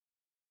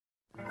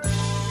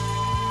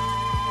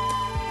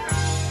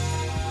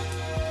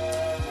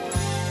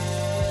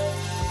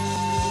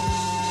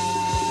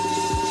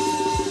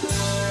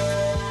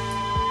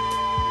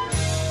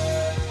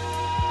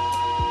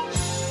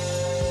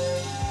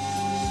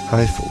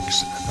Hi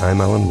folks,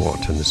 I'm Alan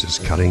Watt and this is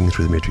Cutting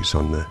Through the Matrix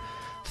on the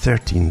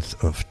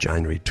 13th of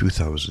January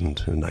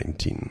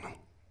 2019.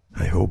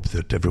 I hope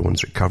that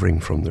everyone's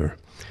recovering from their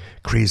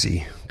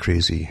crazy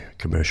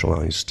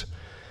commercialized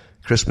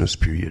Christmas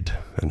period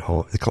and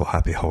they call it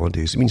happy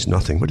holidays. It means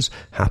nothing. What does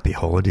happy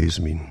holidays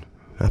mean?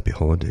 Happy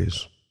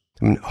holidays.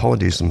 I mean,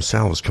 holidays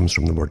themselves comes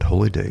from the word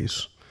holy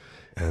days.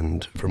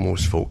 And for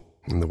most folk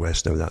in the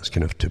West now, that's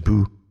kind of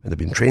taboo. And they've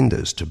been trained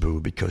as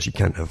taboo because you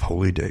can't have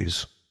holy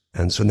days.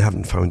 And so they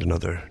haven't found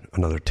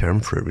another term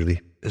for it, really.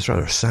 It's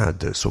rather sad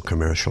that it's so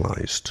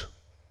commercialized.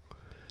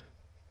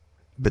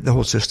 But the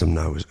whole system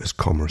now is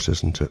commerce,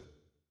 isn't it?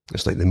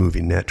 It's like the movie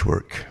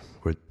Network,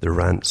 where the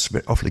rants,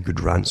 awfully good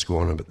rants go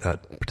on about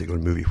that particular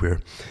movie, where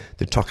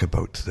they talk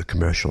about the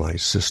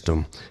commercialized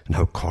system and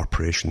how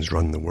corporations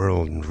run the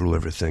world and rule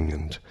everything,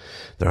 and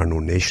there are no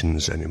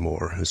nations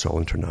anymore. It's all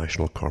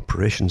international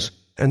corporations.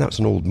 And that's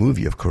an old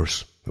movie, of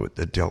course,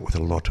 that dealt with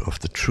a lot of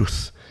the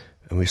truth.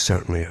 And we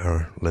certainly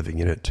are living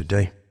in it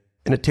today.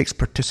 And it takes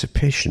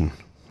participation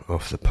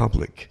of the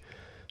public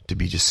to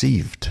be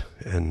deceived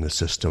in the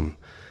system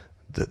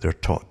that they're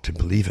taught to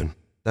believe in.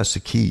 That's the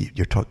key.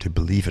 You're taught to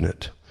believe in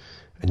it.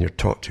 And you're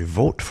taught to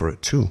vote for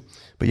it too.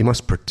 But you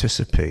must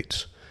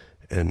participate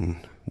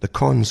in the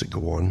cons that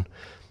go on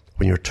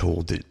when you're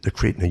told that they're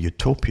creating a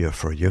utopia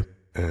for you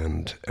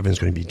and everything's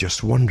going to be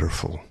just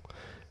wonderful.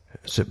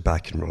 Sit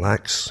back and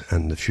relax,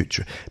 and the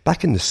future.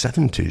 Back in the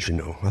 70s,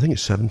 I think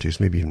it's 70s,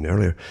 maybe even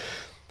earlier,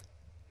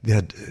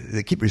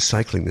 they keep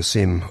recycling the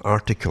same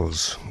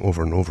articles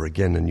over and over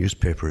again in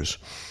newspapers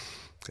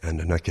and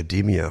in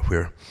academia,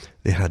 where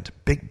they had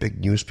big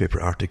newspaper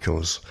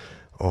articles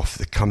of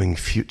the coming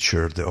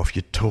future, of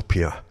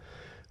utopia,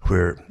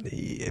 where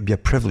it'd be a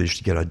privilege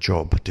to get a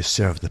job to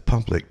serve the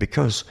public,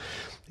 because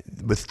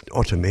with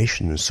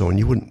automation and so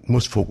on,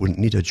 most folk wouldn't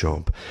need a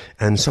job,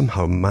 and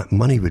somehow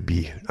money would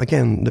be,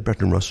 again, the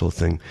Bertrand Russell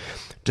thing,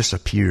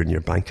 disappear in your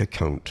bank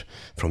account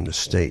from the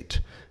state.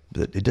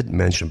 But they didn't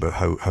mention about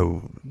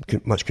how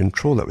much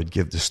control that would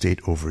give the state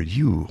over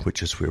you,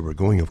 which is where we're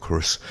going, of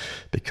course,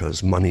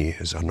 because money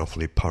is an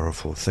awfully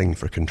powerful thing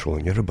for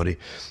controlling everybody,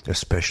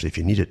 especially if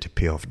you need it to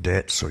pay off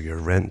debts or your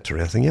rent or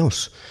anything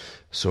else.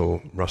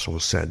 So Russell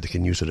said they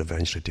can use it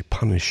eventually to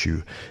punish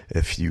you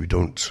if you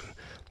don't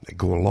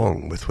go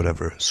along with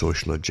whatever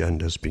social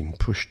agenda is being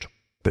pushed.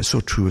 But it's so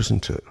true,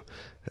 isn't it?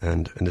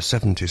 And in the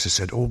 70s, they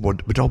said,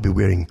 we'd all be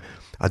wearing,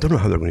 I don't know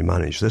how they're going to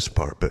manage this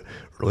part, but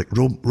like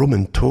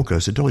Roman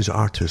togas. They did all these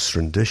artists'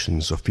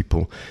 renditions of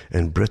people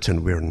in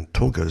Britain wearing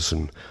togas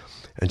and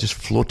just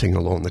floating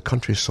along the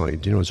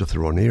countryside, as if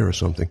they're on air or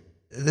something.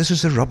 This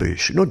is the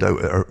rubbish. No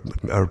doubt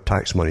our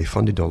tax money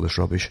funded all this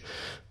rubbish.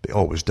 It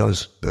always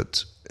does.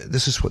 But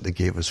this is what they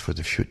gave us for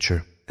the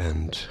future.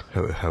 And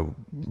how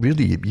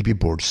really you'd be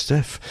bored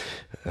stiff.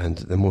 And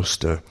the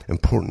most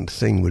important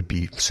thing would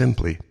be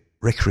simply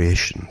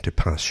recreation to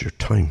pass your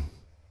time.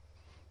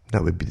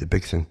 That would be the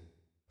big thing.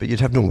 But you'd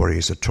have no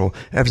worries at all.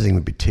 Everything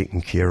would be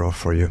taken care of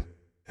for you.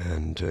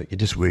 And you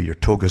just wear your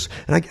togas.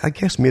 And I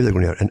guess maybe they're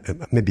going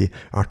to maybe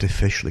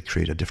artificially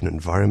create a different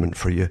environment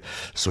for you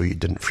so you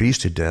didn't freeze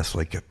to death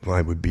like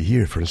I would be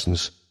here, for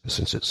instance.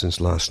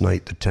 Since last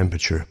night, the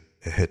temperature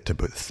hit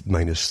about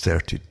minus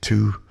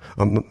 32.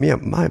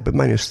 But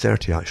minus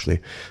 30 actually,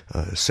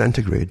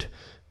 centigrade,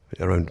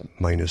 around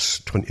minus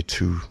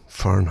 22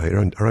 Fahrenheit,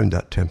 around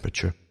that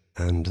temperature.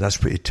 And that's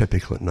pretty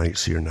typical at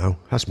nights here now.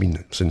 Has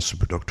been since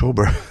about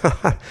October,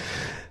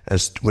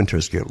 as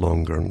winters get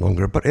longer and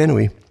longer. But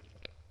anyway,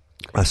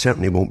 I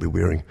certainly won't be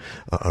wearing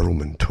a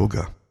Roman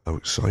toga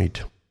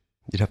outside.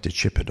 You'd have to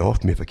chip it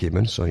off me if I came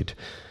inside,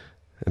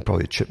 and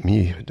probably chip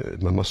my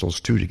muscles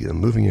too, to get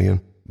them moving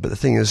again. But the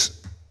thing is,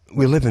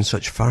 we live in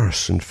such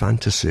farce and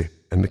fantasy,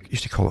 and we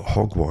used to call it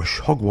hogwash.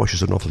 Hogwash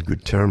is an awfully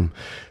good term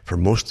for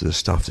most of the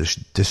stuff that's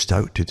dished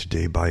out to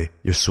today by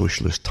your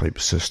socialist type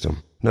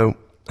system. Now,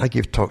 I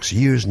gave talks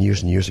years and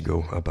years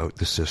ago about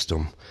the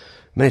system,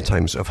 many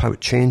times, of how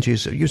it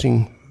changes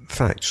using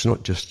facts,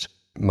 not just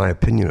my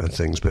opinion on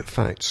things, but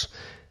facts,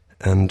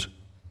 and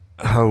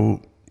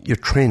how you're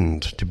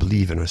trained to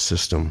believe in a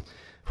system,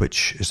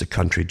 which is the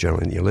country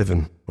generally that you live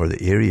in, or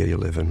the area you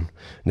live in. And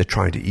they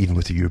tried it even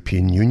with the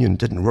European Union. It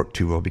didn't work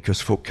too well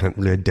because folk can't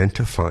really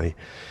identify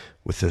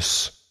with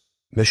this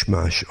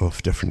mishmash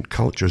of different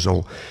cultures.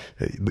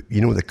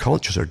 The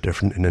cultures are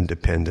different and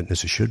independent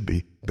as they should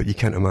be, but you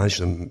can't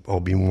imagine them all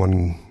being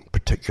one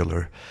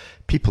particular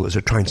people as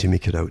they're trying to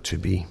make it out to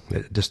be.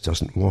 It just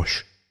doesn't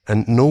wash.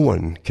 And no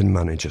one can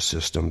manage a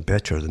system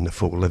better than the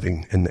folk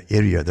living in the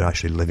area they're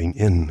actually living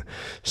in.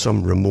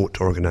 Some remote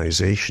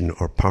organisation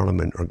or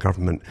parliament or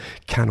government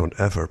cannot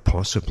ever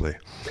possibly,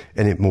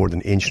 any more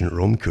than ancient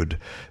Rome could,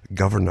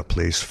 govern a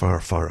place far,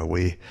 far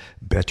away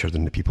better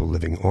than the people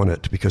living on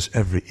it, because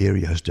every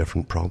area has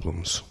different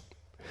problems,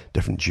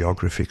 different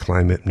geography,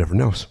 climate, and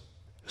everything else.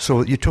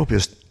 So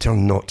utopias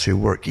tend not to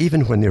work,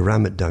 even when they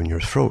ram it down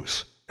your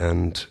throats.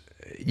 And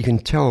you can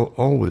tell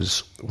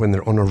always when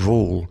they're on a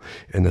roll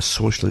in a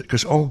socialist,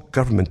 because all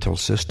governmental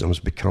systems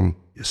become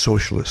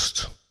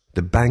socialist.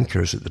 The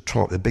bankers at the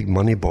top, the big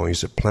money boys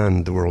that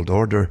planned the world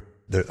order,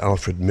 the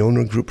Alfred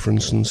Milner Group, for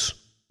instance,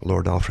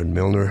 Lord Alfred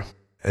Milner,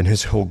 and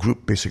his whole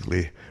group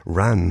basically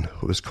ran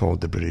what was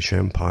called the British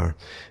Empire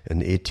in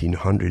the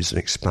 1800s and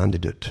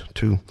expanded it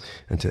too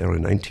into the early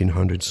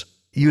 1900s,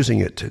 using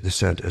it, they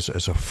said, as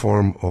a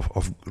form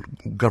of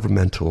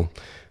governmental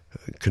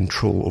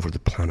control over the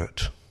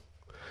planet.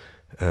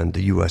 And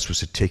the US was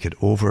to take it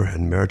over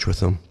and merge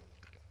with them.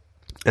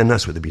 And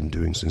that's what they've been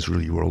doing since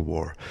really World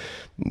War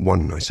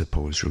I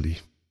suppose, really.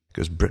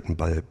 Because Britain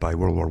by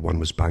World War I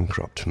was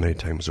bankrupt many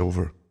times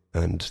over.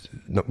 And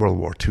World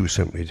War II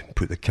simply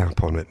put the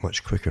cap on it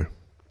much quicker.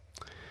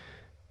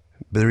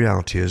 But the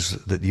reality is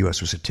that the US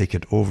was to take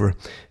it over.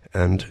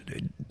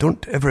 And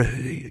don't ever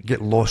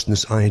get lost in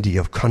this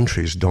idea of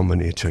countries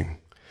dominating.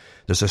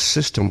 There's a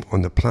system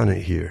on the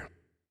planet here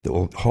that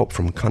will hop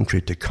from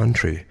country to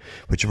country,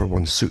 whichever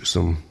one suits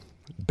them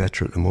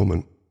better at the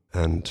moment.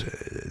 And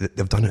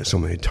they've done it so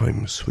many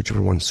times.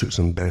 Whichever one suits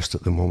them best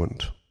at the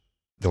moment,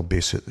 they'll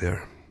base it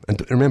there. And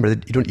remember,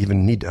 you don't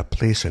even need a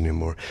place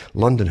anymore.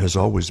 London has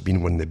always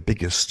been one of the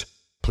biggest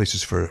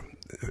places for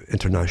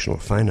international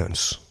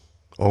finance.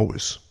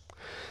 Always.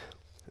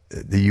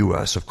 The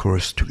US, of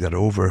course, took that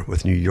over,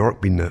 with New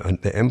York being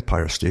the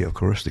empire state, of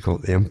course. They call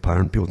it the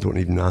empire, and people don't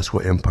even ask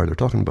what empire they're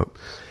talking about.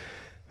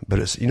 But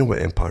it's, you know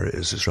what empire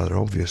is, it's rather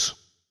obvious.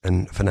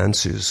 And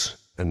finances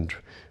and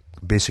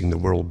basing the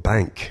World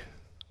Bank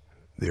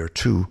there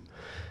too,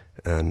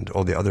 and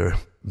all the other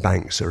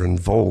banks that are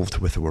involved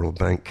with the World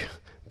Bank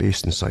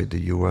based inside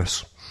the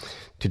US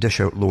to dish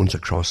out loans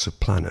across the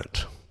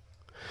planet.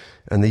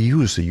 And they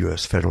use the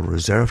US Federal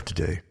Reserve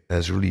today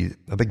as really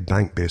a big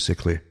bank,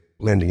 basically,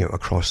 lending out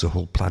across the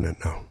whole planet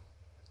now.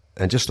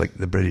 And just like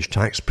the British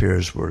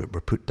taxpayers were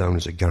put down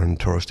as a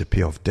guarantors to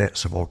pay off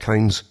debts of all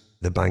kinds,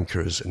 the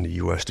bankers in the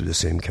US do the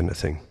same kind of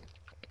thing,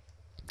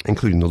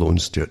 including the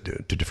loans to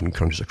different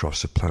countries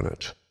across the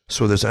planet.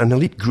 So there's an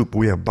elite group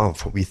way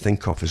above what we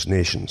think of as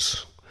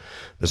nations.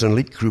 There's an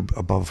elite group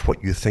above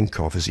what you think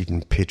of as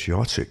even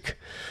patriotic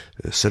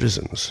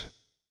citizens.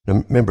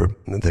 Now, remember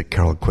that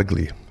Carroll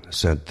Quigley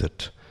said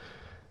that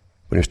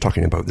when he was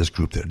talking about this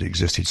group that had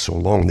existed so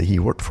long, that he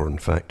worked for, in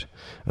fact,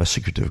 a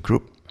secretive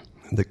group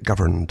that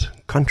governed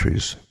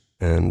countries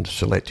and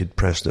selected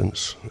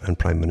presidents and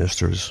prime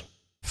ministers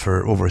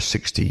for over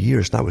 60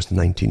 years. That was the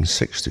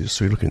 1960s,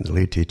 so you're looking at the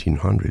late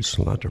 1800s,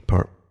 the latter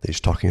part. He's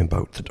talking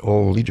about that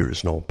all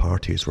leaders and all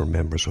parties were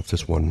members of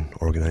this one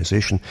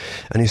organization.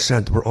 And he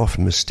said we're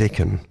often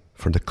mistaken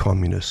for the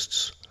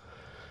communists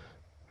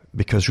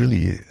because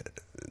really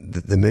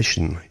the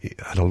mission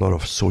had a lot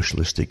of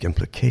socialistic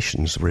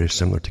implications, very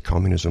similar to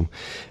communism.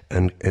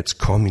 And it's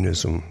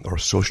communism or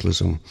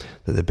socialism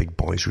that the big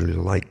boys really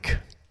like,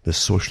 this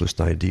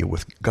socialist idea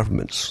with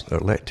governments, they're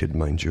elected,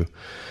 mind you,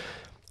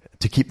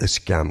 to keep the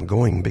scam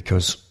going,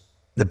 because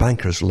the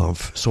bankers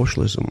love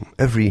socialism.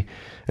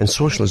 In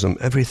socialism,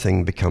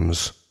 everything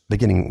becomes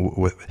beginning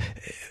with...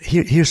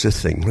 Here's the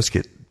thing, let's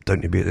get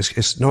down to it.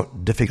 It's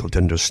not difficult to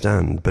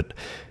understand, but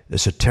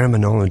it's a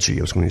terminology,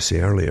 I was going to say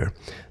earlier,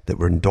 that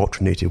we're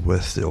indoctrinated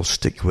with, that'll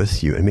stick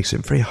with you. It makes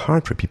it very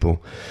hard for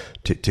people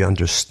to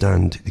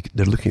understand.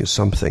 They're looking at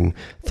something,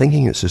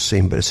 thinking it's the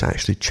same, but it's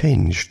actually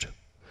changed.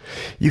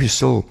 You can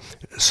still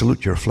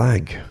salute your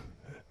flag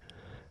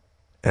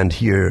and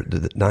hear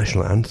the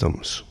national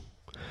anthems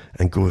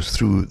and go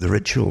through the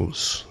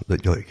rituals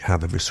that you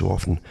have every so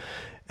often.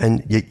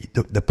 And yet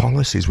the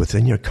policies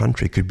within your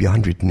country could be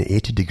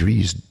 180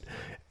 degrees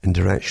in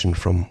direction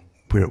from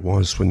where it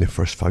was when they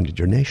first founded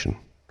your nation,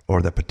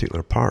 or that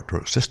particular part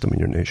or system in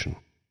your nation.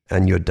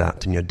 And you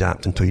adapt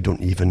until you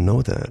don't even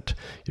know that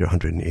you're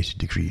 180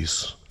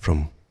 degrees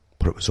from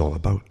what it was all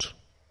about.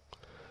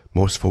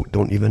 Most folk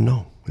don't even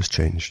know it's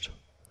changed.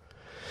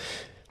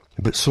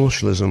 But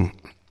socialism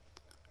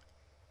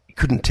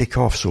couldn't take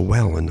off so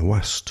well in the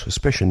West,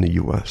 especially in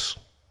the US.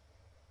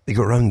 They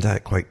got around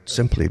that quite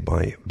simply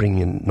by bringing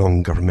in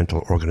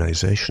non-governmental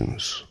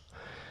organizations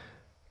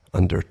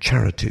under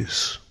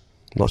charities,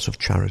 lots of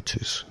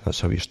charities. That's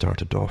how he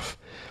started off.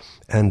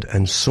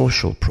 And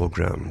social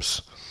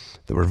programs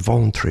that were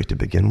voluntary to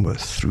begin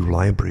with through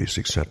libraries,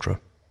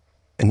 etc.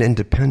 And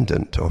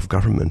independent of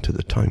government at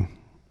the time.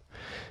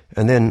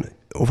 And then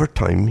over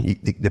time,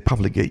 the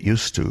public get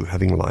used to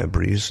having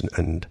libraries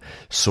and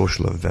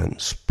social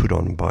events put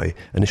on by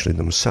initially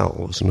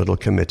themselves, and little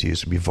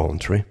committees would be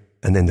voluntary,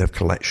 and then they have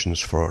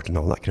collections for it and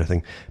all that kind of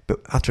thing. But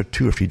after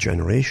 2 or 3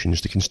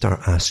 generations, they can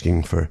start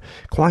asking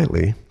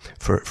quietly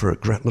for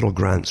little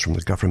grants from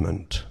the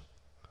government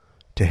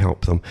to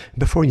help them.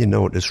 Before you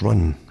know it, it's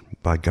run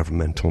by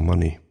governmental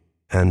money.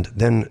 And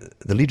then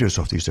the leaders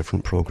of these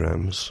different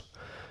programs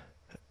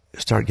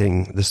start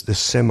getting this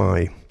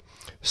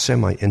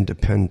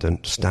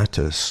semi-independent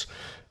status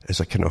as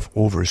a kind of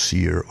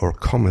overseer or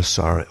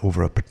commissar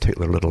over a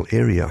particular little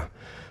area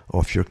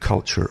of your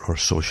culture or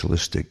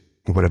socialistic,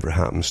 whatever it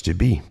happens to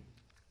be.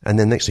 And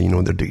then next thing you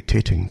know, they're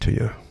dictating to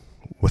you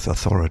with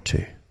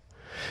authority.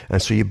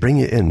 And so you bring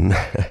it in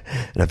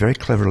a very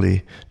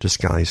cleverly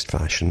disguised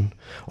fashion,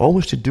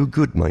 always to do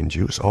good, mind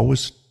you. It's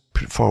always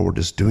put forward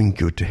as doing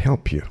good to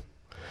help you.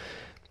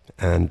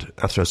 And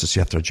after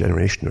a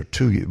generation or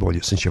two,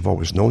 since you've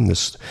always known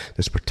this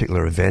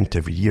particular event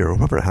every year, or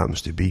whatever it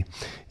happens to be,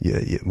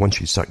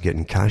 once you start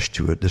getting cash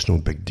to it, there's no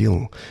big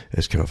deal.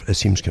 It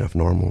seems kind of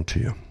normal to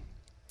you.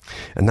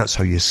 And that's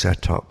how you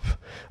set up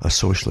a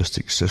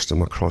socialistic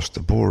system across the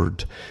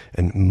board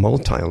in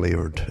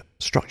multi-layered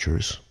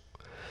structures,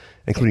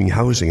 including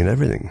housing and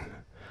everything.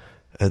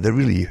 They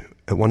really,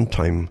 at one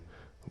time,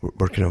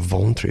 were kind of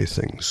voluntary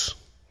things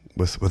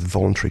with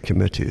voluntary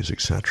committees,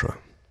 etc.,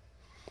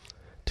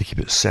 to keep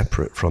it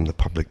separate from the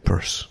public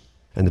purse.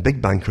 And the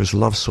big bankers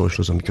love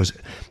socialism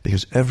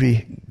because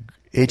every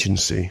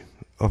agency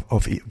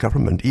of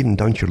government, even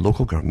down to your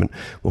local government,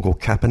 will go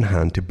cap in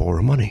hand to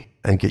borrow money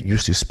and get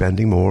used to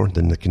spending more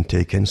than they can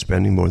take in,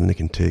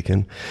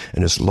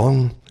 And as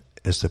long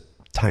as the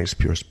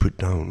taxpayers put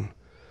down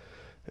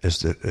as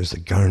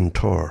the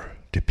guarantor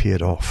to pay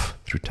it off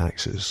through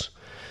taxes,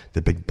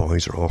 the big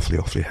boys are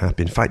awfully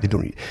happy. In fact,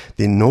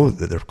 they know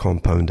that their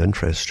compound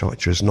interest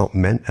structure is not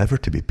meant ever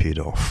to be paid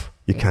off.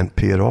 You can't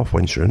pay it off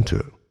once you're into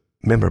it.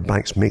 Remember,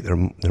 banks make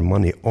their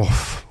money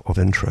off of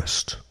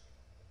interest.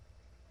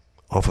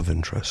 Off of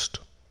interest.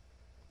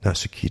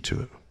 That's the key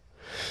to it.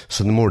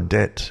 So the more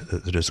debt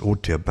that is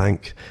owed to a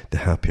bank, the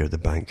happier the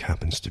bank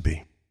happens to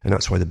be. And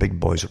that's why the big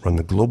boys that run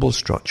the global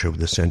structure with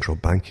the central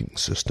banking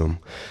system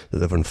that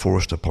they've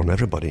enforced upon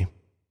everybody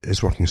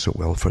is working so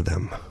well for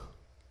them.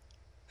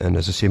 And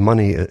as I say,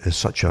 money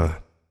is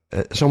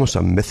it's almost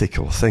a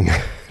mythical thing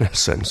in a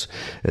sense,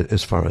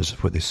 as far as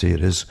what they say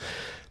it is.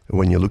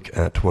 When you look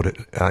at what it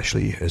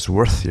actually is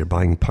worth, your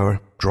buying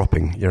power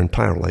dropping your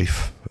entire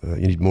life.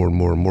 You need more and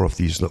more of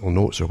these little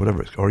notes or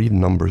whatever, or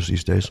even numbers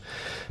these days,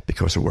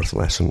 because they're worth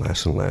less and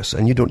less and less.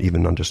 And you don't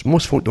even understand.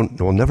 Most folk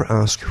will never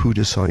ask who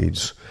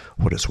decides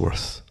what it's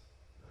worth,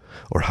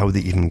 or how they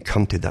even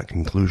come to that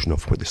conclusion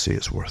of what they say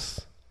it's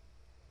worth.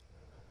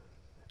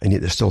 And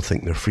yet they still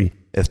think they're free.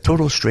 If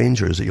total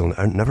strangers that you'll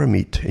never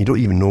meet, and you don't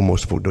even know,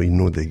 most folk don't even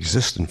know they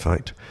exist, in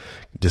fact,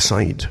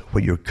 decide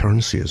what your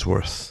currency is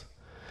worth,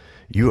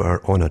 you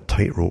are on a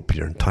tightrope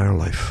your entire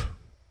life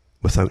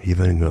without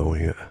even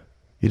knowing it.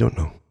 You don't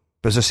know.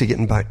 But as I say,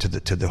 getting back to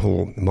the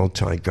whole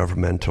multi-layered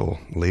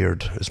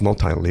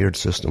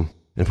system,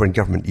 and when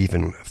government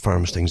even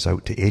farms things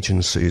out to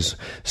agencies,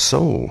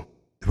 so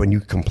when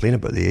you complain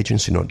about the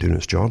agency not doing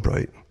its job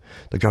right,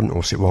 the government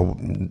will say, well,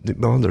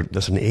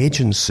 there's an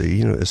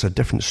agency, it's a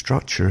different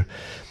structure.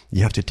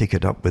 You have to take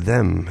it up with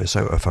them. It's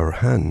out of our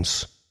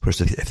hands.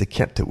 Whereas if they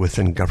kept it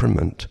within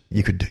government,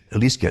 you could at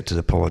least get to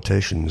the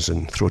politicians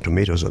and throw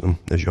tomatoes at them,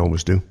 as you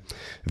always do,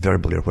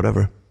 verbally or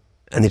whatever.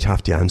 And they'd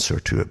have to answer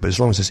to it. But as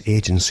long as it's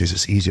agencies,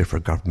 it's easier for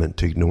government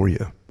to ignore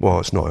you. Well,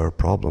 it's not our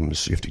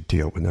problems. You have to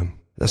deal with them.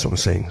 That's what I'm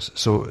saying.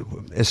 So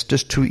it's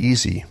just too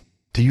easy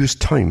to use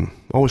time.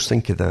 I always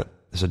think of that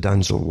as a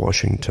Denzel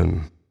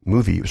Washington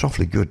movie. It was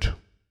awfully good,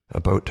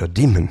 about a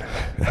demon.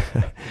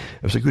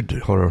 It was a good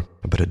horror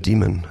about a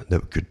demon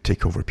that could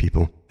take over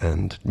people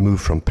and move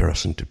from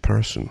person to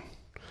person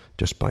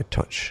just by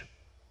touch.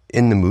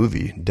 In the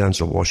movie,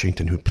 Denzel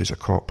Washington, who plays a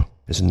cop,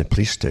 is in the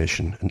police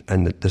station,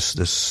 and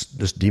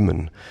this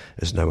demon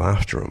is now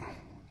after him.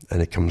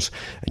 And it comes,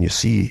 and you'll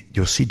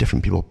see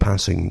different people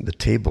passing the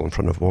table in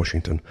front of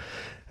Washington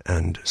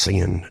and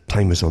singing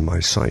 "Time Is on My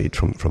Side"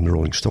 from the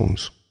Rolling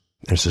Stones.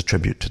 And it's a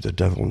tribute to the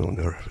devil,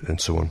 and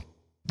so on.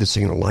 They'd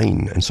sing a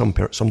line, and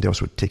somebody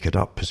else would take it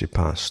up as he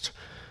passed.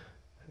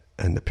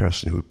 And the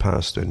person who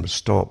passed then would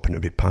stop, and it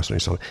would be passed on.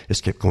 So it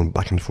just kept going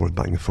back and forth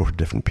with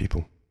different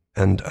people.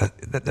 And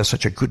that's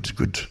such a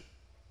good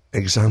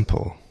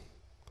example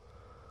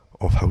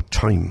of how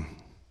time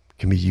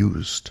can be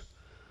used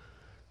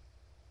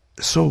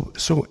so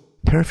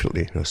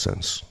perfectly, in a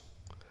sense,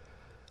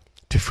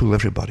 to fool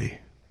everybody.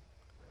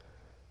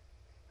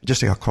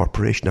 Just like a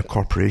corporation,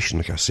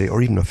 like I say,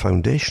 or even a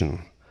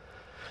foundation.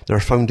 There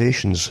are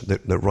foundations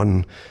that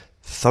run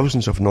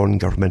thousands of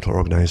non-governmental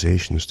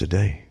organizations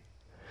today.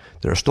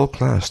 They are still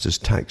classed as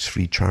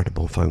tax-free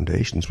charitable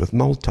foundations with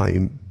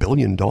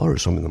multi-billion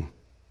dollars, some of them.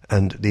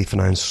 And they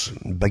finance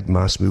big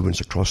mass movements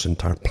across the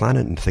entire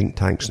planet and think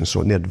tanks and so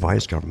on. They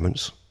advise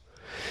governments.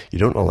 You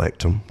don't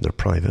elect them. They're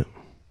private.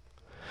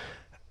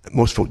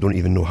 Most folk don't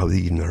even know how they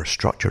even are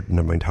structured,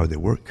 never mind how they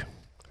work.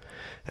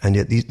 And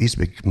yet these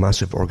big,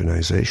 massive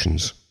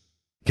organizations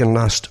can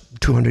last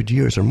 200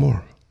 years or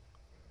more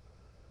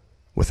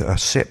with a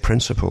set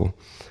principle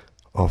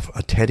of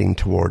heading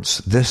towards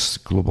this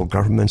global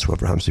government,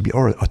 whoever happens to be,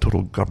 or a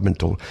total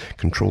governmental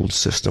controlled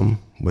system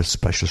with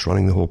specialists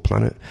running the whole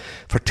planet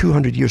for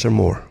 200 years or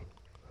more.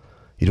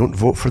 You don't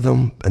vote for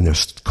them, and they're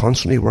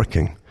constantly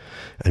working.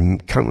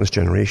 And countless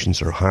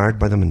generations are hired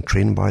by them and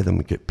trained by them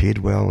and get paid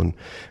well and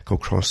go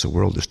across the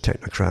world as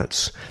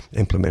technocrats,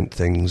 implement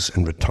things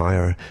and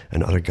retire,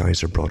 and other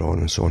guys are brought on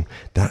and so on.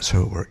 That's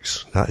how it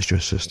works. That is your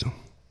system.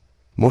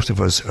 Most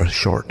of us are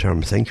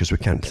short-term thinkers. We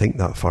can't think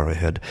that far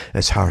ahead.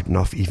 It's hard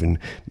enough even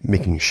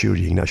making sure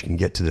you can actually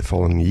get to the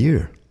following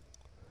year,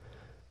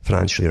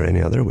 financially or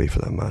any other way for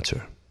that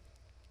matter.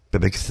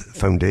 But big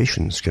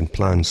foundations can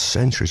plan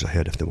centuries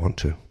ahead if they want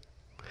to.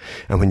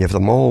 And when you have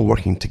them all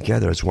working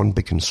together as one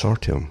big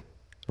consortium,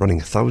 running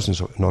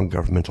thousands of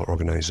non-governmental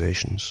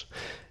organizations,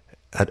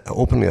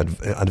 openly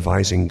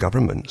advising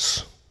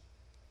governments,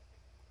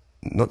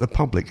 not the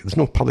public. There's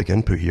no public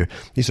input here.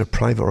 These are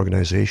private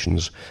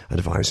organizations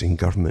advising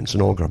governments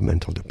and all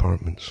governmental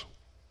departments.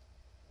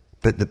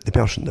 But the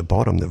person at the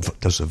bottom that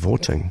does the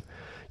voting,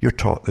 you're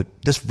taught that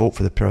just vote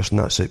for the person,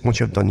 that's it. Once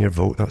you've done your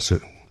vote, that's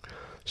it.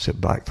 Sit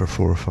back for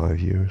 4 or 5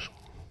 years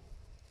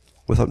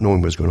without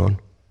knowing what's going on.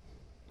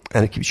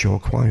 And it keeps you all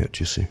quiet,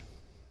 you see.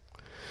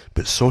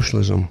 But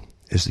socialism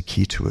is the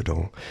key to it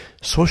all.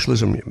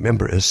 Socialism,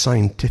 remember, is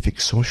scientific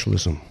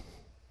socialism.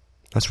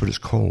 That's what it's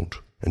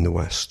called in the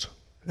West.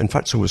 In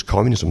fact, so was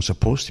communism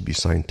supposed to be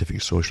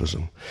scientific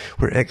socialism,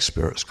 where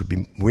experts could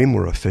be way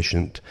more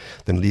efficient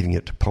than leaving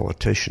it to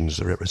politicians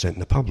that represent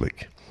the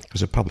public,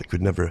 because the public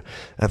could never,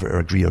 ever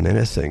agree on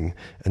anything,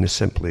 and they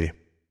simply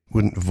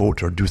wouldn't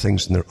vote or do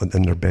things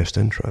in their best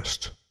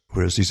interest,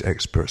 whereas these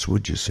experts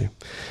would, you see.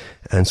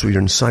 And so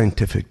you're in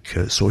scientific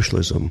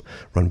socialism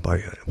run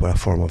by a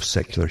form of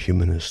secular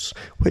humanists.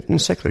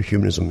 And secular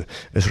humanism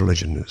is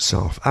religion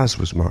itself, as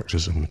was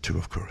Marxism too,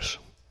 of course.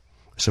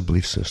 It's a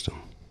belief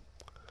system.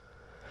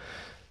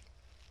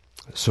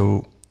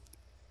 So,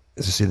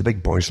 as I say, the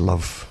big boys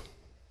love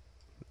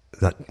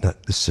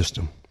this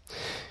system.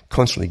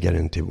 Constantly get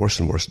into worse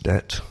and worse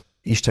debt.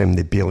 Each time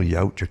they bail you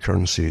out, your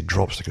currency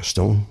drops like a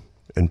stone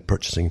in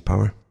purchasing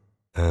power.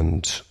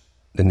 And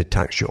then they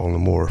tax you all the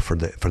more for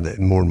the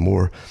more and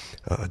more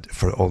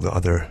for all the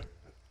other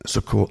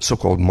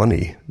so-called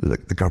money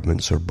that the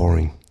governments are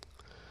borrowing.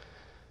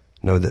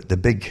 Now, the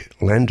big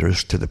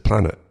lenders to the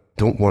planet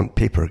don't want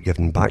paper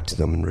given back to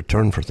them in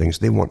return for things.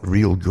 They want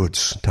real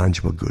goods,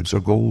 tangible goods, or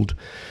gold,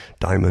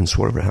 diamonds,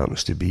 whatever it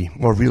happens to be,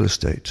 or real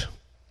estate.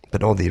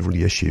 But all they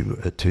really issue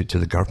to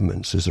the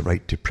governments is the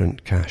right to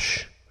print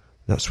cash.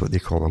 That's what they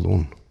call a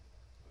loan.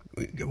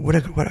 What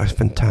a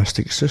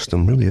fantastic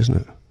system, really, isn't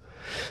it?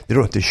 They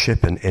don't have to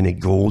ship in any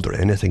gold or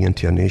anything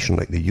into a nation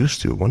like they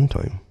used to at one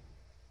time.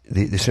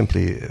 They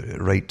simply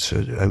write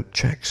out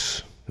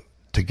checks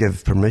to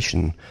give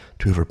permission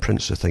to whoever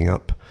prints the thing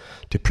up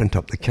to print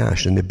up the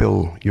cash, and they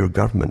bill your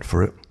government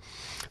for it.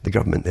 The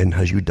government then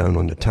has you down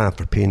on the tab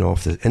for paying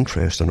off the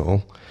interest and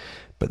all,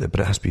 but it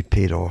has to be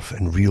paid off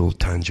in real,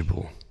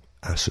 tangible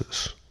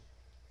assets.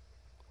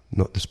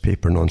 Not this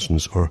paper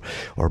nonsense or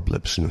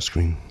blips in the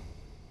screen.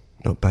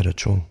 Not bad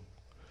at all.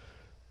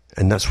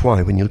 And that's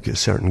why when you look at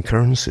certain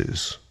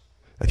currencies,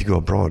 if you go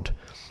abroad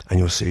and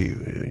you'll see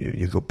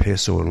you go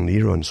peso and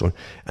lira and so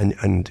on,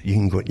 and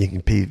you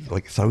can pay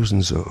like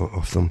thousands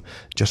of them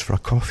just for a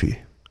coffee.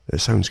 It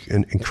sounds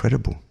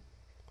incredible,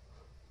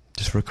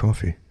 just for a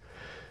coffee.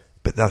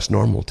 But that's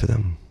normal to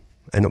them,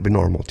 and it'll be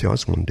normal to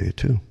us one day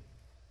too.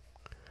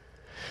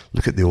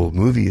 Look at the old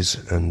movies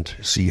and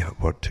see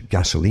what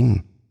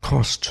gasoline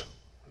cost,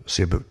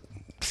 say about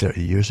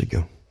 30 years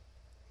ago.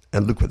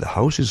 And look what the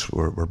houses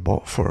were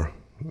bought for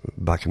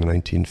back in the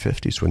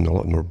 1950s when a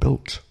lot of them were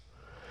built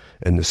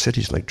in the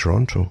cities like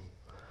Toronto.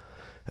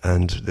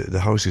 And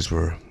the houses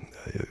were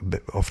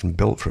often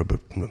built for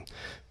about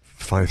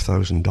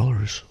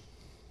 $5,000.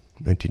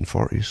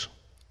 1940s,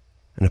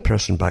 and a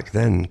person back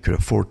then could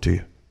afford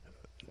to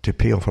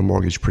pay off a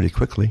mortgage pretty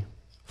quickly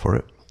for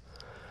it,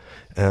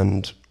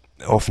 and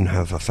often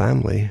have a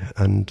family,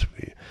 and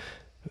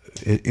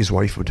his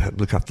wife would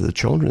look after the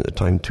children at the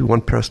time too.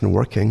 One person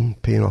working,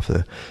 paying off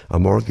a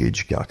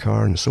mortgage, get a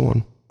car and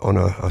so on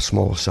a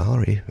small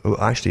salary.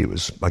 Well, actually, it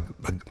was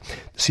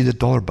see, the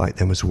dollar back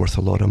then was worth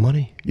a lot of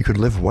money. You could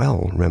live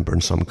well, remember, in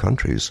some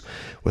countries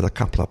with a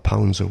couple of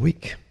pounds a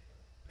week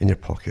in your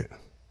pocket.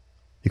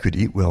 You could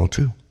eat well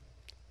too.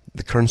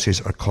 The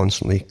currencies are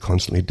constantly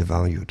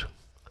devalued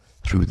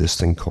through this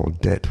thing called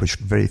debt, which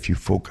very few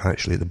folk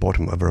actually at the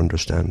bottom ever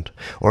understand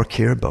or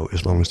care about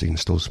as long as they can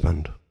still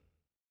spend.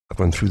 I've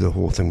gone through the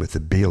whole thing with the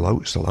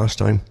bailouts the last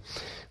time,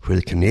 where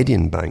the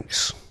Canadian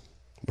banks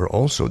were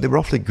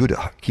awfully good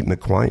at keeping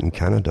it quiet in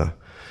Canada,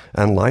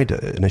 and lied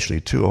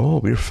initially too. Oh,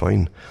 we're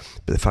fine.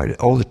 But the fact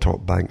that all the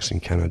top banks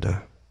in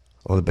Canada,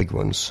 all the big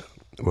ones,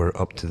 were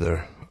up to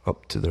their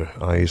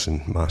eyes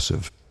in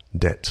massive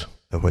debt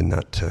when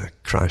that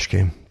crash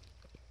came.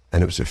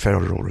 And it was the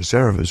Federal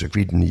Reserve. It was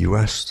agreed in the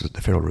US that the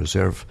Federal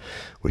Reserve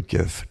would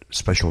give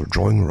special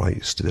drawing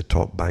rights to the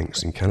top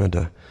banks in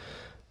Canada,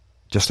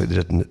 just like they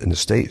did in the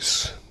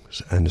States,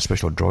 and the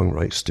special drawing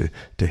rights to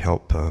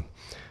help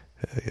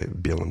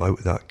bail them out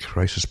of that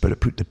crisis. But it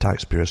put the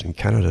taxpayers in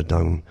Canada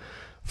down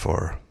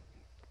for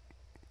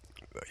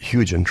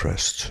huge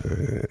interest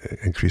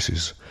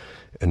increases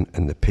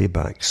in the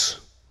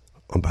paybacks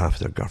on behalf of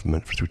their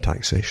government through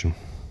taxation.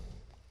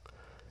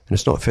 And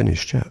it's not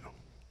finished yet.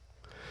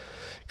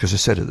 Because I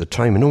said at the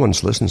time, and no one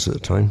listens at the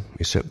time,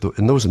 except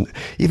even those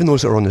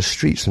that are on the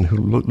streets and who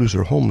lose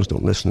their homes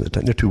don't listen at the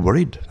time. They're too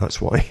worried.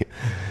 That's why they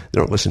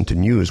don't listen to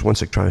news.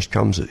 Once a crash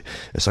comes,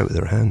 it's out of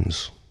their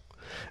hands.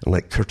 And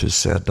like Curtis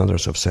said, and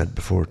others have said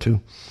before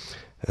too,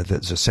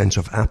 there's a sense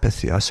of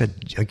apathy. I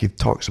gave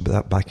talks about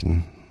that back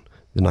in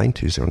the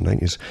 90s or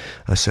 90s.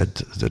 I said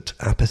that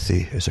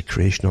apathy is a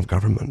creation of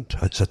government.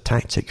 It's a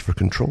tactic for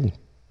control.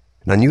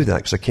 And I knew that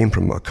because I came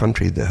from a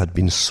country that had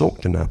been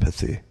soaked in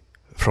apathy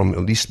from at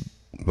least,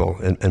 well,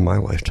 in my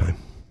lifetime.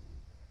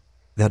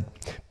 They had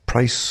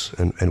price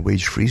and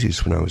wage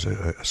freezes when I was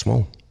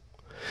small.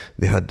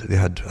 They had,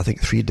 I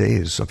think, 3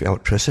 days of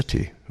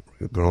electricity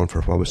going on for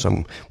a while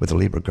with the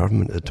Labour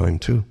government at the time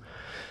too.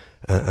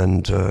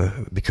 And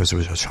because there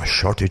was a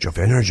shortage of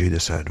energy, they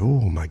said,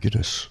 oh my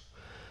goodness.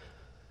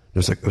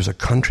 It was a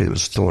country that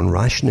was still on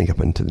rationing up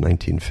into the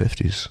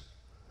 1950s.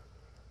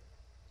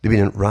 They've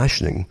been in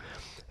rationing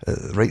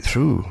right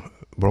through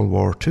World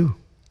War II,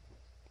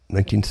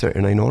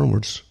 1939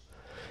 onwards,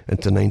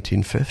 into the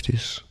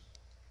 1950s.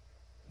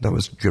 That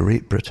was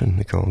Great Britain,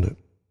 they called it.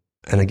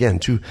 And again,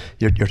 too,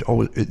 you're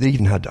always, they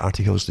even had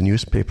articles in the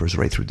newspapers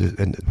right through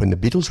when the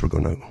Beatles were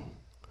going out,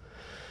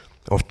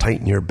 of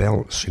tighten your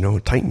belts,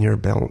 tighten your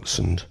belts.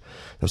 And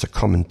that was a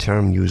common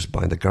term used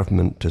by the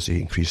government as they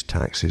increased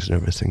taxes and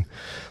everything.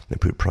 They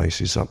put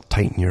prices up,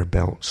 tighten your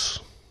belts.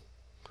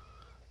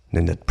 And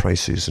then they had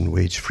prices and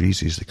wage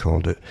freezes, they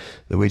called it.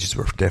 The wages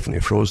were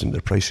definitely frozen,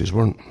 the prices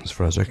weren't, as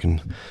far as I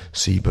can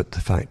see. But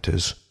the fact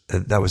is,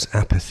 that was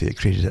apathy. It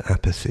created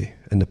apathy.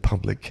 And the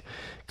public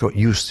got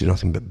used to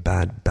nothing but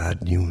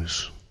bad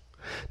news.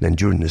 And then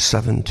during the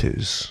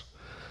 70s,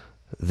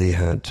 they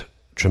had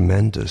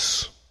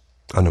tremendous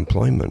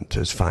unemployment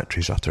as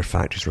factories after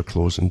factories were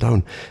closing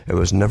down. It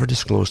was never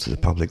disclosed to the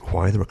public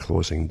why they were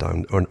closing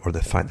down or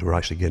the fact they were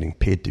actually getting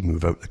paid to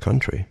move out the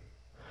country.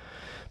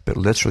 But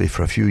literally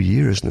for a few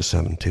years in the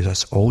 70s,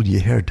 that's all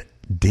you heard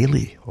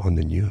daily on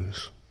the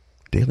news.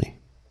 Daily.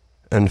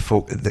 And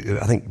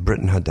I think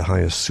Britain had the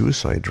highest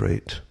suicide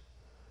rate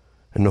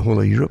in the whole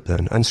of Europe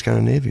then, and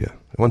Scandinavia.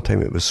 At one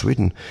time it was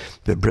Sweden,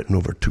 but Britain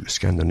overtook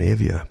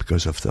Scandinavia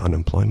because of the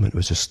unemployment. It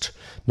was just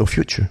no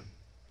future.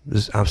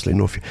 There's absolutely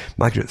no future.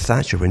 Margaret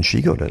Thatcher, when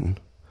she got in,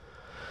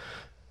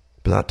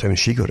 by that time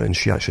she got in,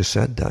 she actually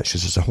said that. She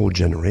says, there's a whole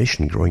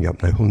generation growing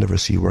up now who'll never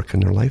see work in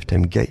their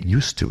lifetime. Get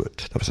used to it.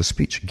 That was a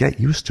speech. Get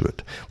used to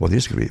it. Well,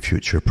 there's great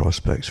future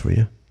prospects for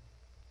you.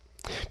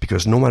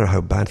 Because no matter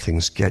how bad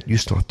things get, you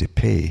still have to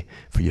pay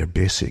for your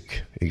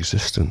basic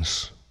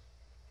existence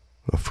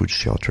of food,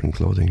 shelter, and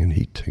clothing and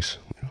heat.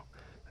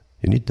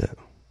 You need that.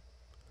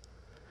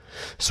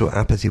 So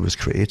apathy was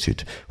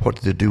created. What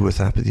did they do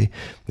with apathy?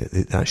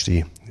 They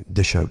actually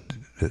dish out.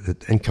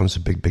 In comes the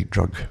big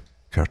drug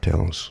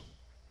cartels.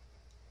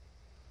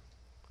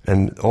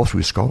 And all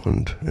through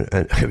Scotland,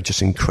 and it was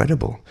just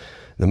incredible,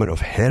 the amount of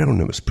heroin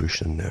that was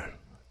pushed in there.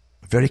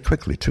 Very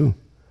quickly too.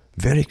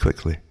 Very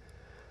quickly.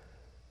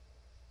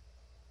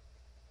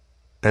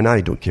 And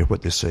I don't care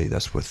what they say,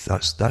 that's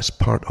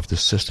part of the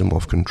system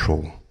of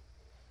control.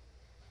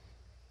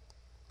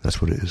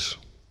 That's what it is.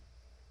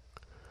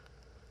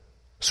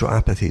 So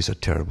apathy is a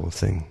terrible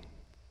thing.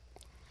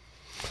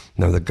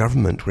 Now the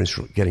government, when it's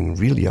getting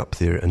really up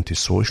there into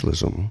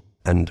socialism,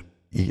 and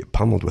you get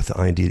pummeled with the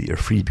idea that you're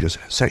free, because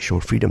sexual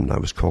freedom now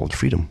is called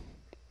freedom.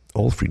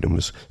 All freedom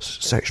is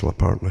sexual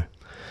apparently.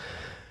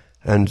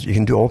 And you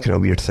can do all kind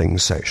of weird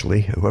things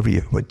sexually, however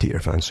you would take your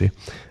fancy,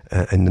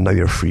 and now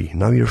you're free.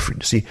 Now you're free.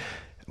 See,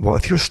 well,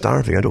 if you're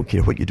starving, I don't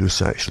care what you do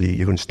sexually,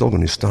 you're still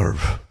going to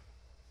starve.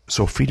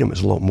 So freedom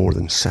is a lot more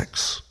than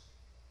sex.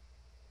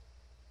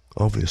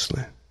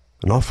 Obviously.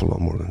 An awful lot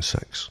more than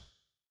sex.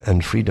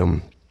 And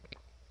freedom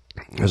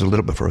has a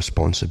little bit of a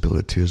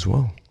responsibility as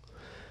well,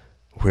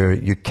 where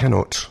you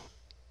cannot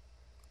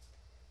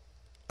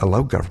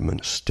allow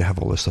governments to have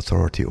all this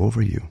authority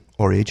over you,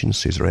 or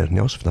agencies or anything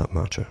else for that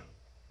matter,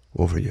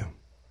 over you.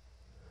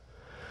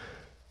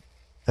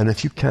 And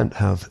if you can't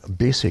have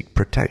basic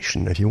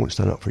protection, if you won't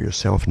stand up for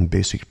yourself in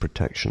basic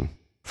protection,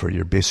 for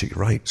your basic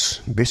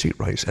rights,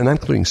 and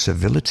including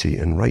civility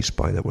and rights,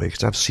 by the way,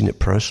 because I've seen it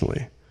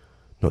personally,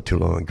 not too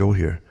long ago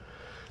here,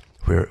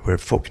 where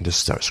folk can just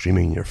start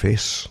screaming in your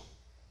face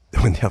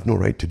when they have no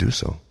right to do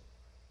so.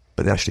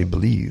 But they actually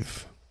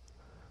believe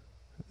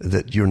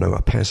that you're now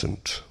a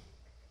peasant.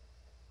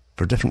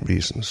 For different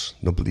reasons,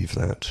 they'll believe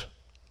that.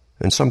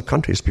 In some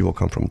countries people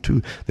come from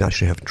too, they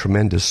actually have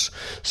tremendous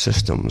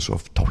systems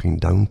of talking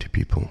down to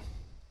people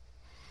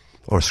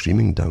or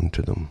screaming down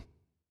to them.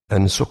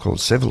 And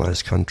so-called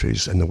civilized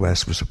countries in the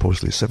West were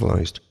supposedly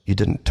civilized. You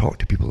didn't talk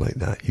to people like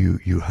that.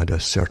 You had a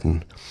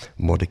certain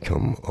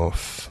modicum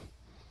of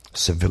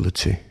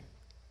civility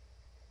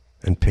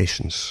and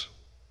patience.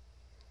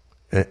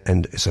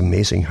 And it's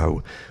amazing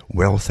how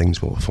well things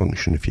will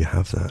function if you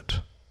have that.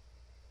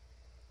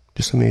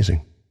 Just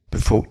amazing.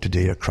 But folk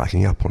today are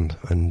cracking up on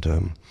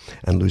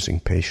and losing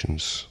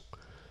patience.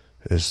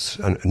 Is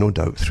no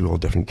doubt through all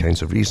different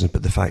kinds of reasons,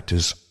 but the fact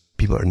is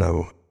people are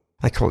now,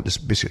 I call it this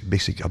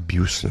basic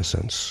abuse in a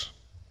sense.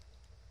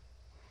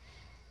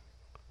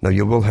 Now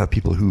you will have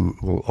people who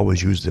will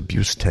always use the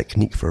abuse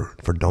technique for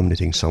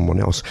dominating someone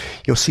else.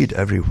 You'll see it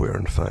everywhere,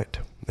 in fact.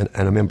 And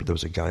I remember there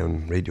was a guy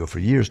on radio for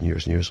years and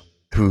years and years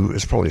who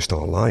is probably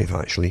still alive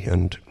actually,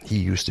 and he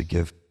used to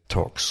give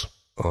talks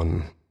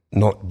on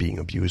not being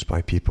abused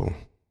by people.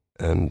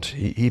 And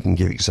he even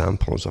gave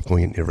examples of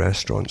going into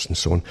restaurants and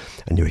so on,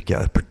 and you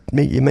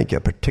might get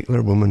a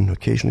particular woman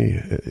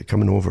occasionally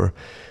coming over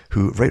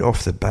who right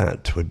off the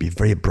bat would be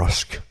very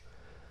brusque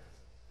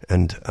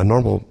And a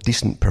normal,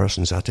 decent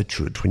person's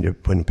attitude,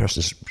 when a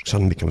person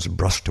suddenly becomes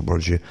brusque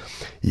towards you,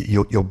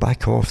 you'll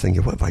back off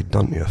thinking, what have I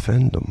done to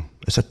offend them?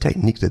 It's a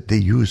technique that they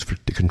use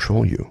to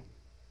control you.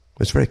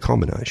 It's very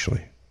common,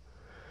 actually.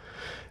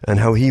 And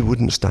how he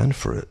wouldn't stand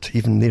for it,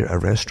 even there at a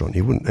restaurant,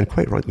 he wouldn't, and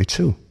quite rightly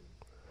too.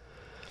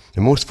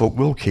 And most folk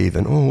will cave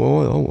in, you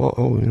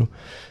know,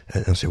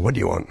 and they'll say, what do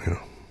you want? You know,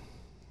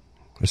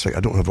 it's like, I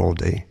don't have all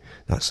day.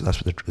 That's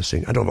what they're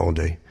saying. I don't have all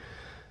day.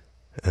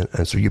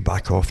 And so you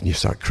back off and you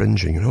start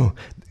cringing, you know,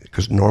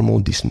 because normal,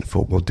 decent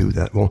folk will do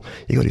that. Well,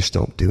 you got to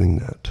stop doing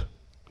that.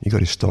 You got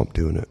to stop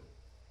doing it.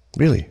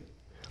 Really.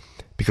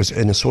 Because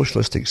in a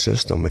socialistic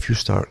system, if you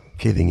start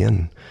caving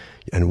in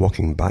and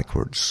walking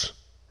backwards,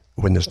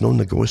 when there's no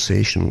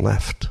negotiation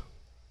left,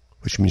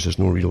 which means there's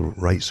no real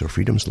rights or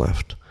freedoms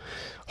left,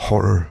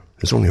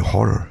 there's only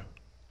horror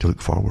to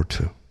look forward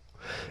to.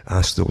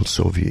 Ask the old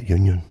Soviet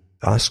Union.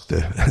 Ask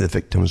the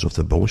victims of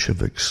the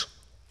Bolsheviks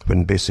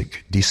when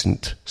basic,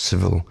 decent,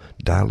 civil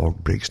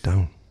dialogue breaks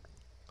down.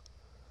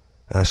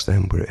 Ask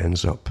them where it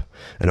ends up.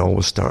 And it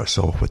always starts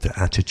off with the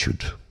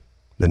attitude,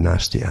 the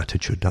nasty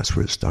attitude. That's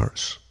where it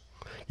starts.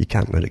 You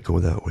can't let it go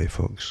that way,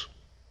 folks.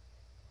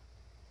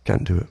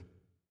 Can't do it.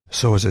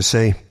 So as I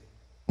say,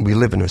 we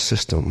live in a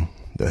system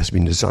that has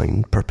been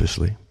designed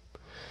purposely.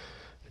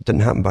 It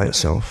didn't happen by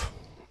itself,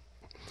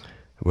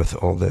 with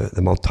all the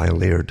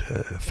multi-layered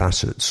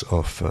facets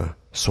of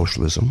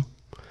socialism,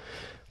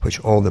 which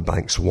all the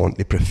banks want.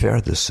 They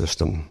prefer this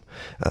system.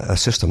 A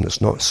system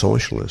that's not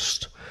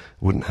socialist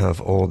wouldn't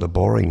have all the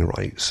borrowing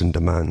rights and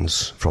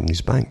demands from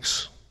these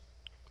banks.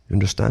 You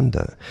understand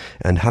that?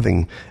 And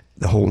having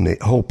the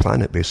whole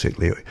planet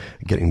basically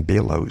getting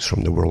bailouts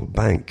from the World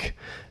Bank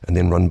and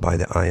then run by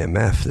the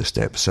IMF that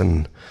steps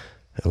in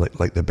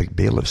like the big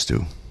bailiffs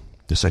do,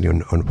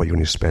 deciding on what you're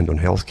going to spend on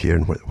healthcare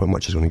and what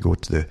much is going to go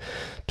to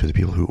the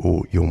people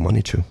who you owe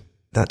money to.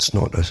 That's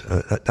not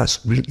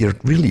that's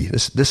really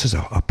this is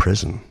a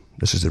prison.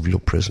 This is the real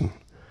prison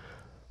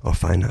of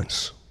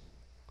finance,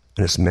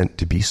 and it's meant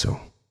to be so.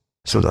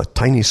 So that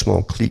tiny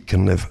small clique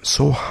can live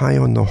so high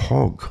on the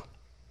hog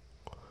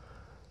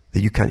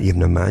that you can't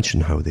even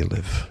imagine how they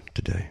live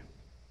today.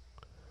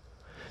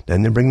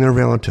 Then they bring their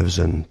relatives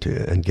in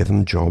and give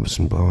them jobs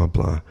and blah, blah,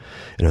 blah.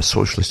 In a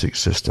socialistic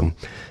system,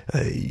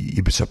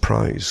 you'd be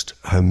surprised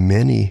how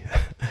many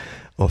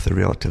of the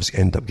relatives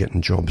end up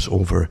getting jobs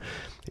over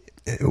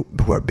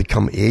what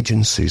become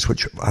agencies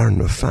which are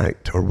in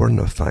fact, or were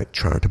in fact,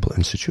 charitable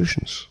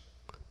institutions,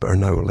 but are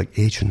now like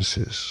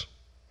agencies.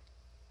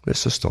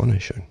 It's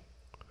astonishing.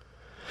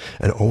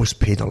 And always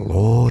paid a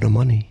lot of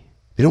money.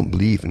 They don't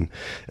believe in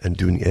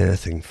doing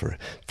anything for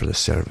the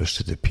service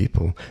to the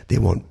people. They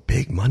want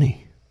big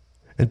money.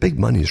 And big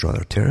money is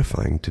rather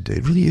terrifying today.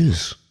 It really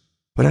is.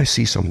 When I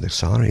see some of the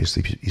salaries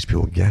these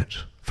people get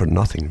for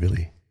nothing,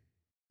 really,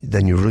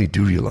 then you really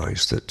do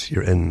realize that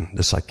you're in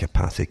the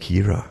psychopathic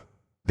era.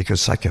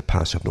 Because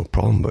psychopaths have no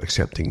problem with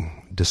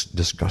accepting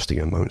disgusting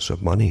amounts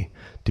of money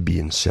to be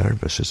in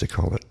service, as they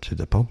call it, to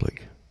the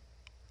public.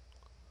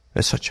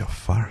 It's such a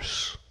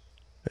farce.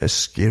 It's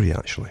scary,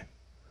 actually.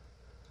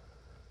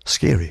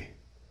 Scary.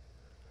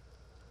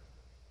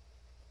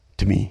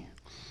 To me.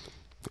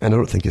 And I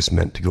don't think it's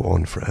meant to go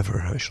on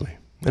forever, actually.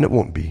 And it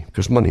won't be,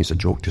 because money's a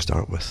joke to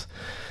start with.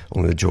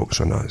 Only the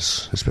joke's on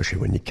us, especially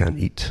when you can't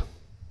eat.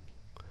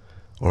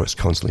 Or it's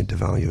constantly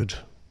devalued,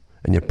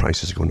 and your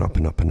prices are going up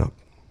and up and up.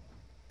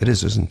 It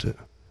is, isn't it?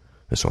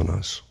 It's on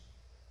us.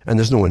 And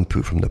there's no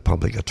input from the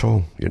public at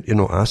all. You're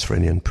not asked for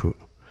any input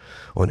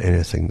on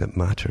anything that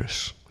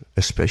matters,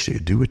 especially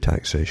to do with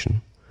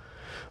taxation,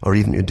 or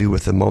even to do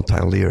with the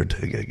multi-layered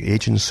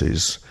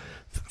agencies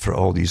for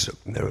all these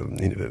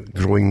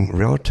growing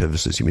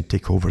relatives that seem to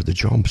take over the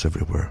jobs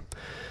everywhere,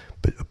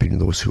 but being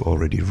those who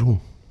already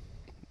rule.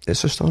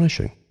 It's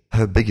astonishing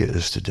how big it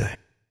is today.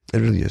 It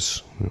really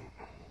is.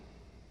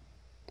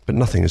 But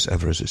nothing is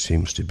ever as it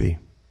seems to be.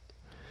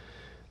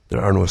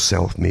 There are no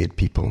self-made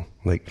people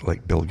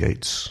like Bill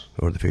Gates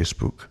or the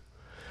Facebook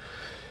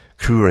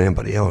crew or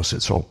anybody else.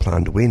 It's all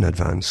planned way in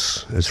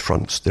advance as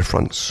fronts. They're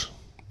fronts,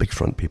 big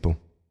front people.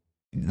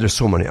 There's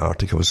so many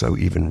articles out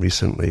even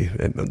recently.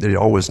 They're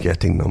always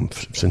getting them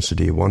since the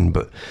day one,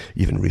 but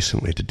even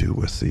recently to do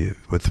with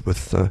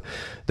the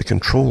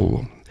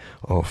control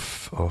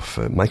of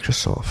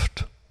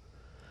Microsoft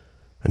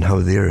and how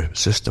their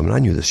system. And I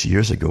knew this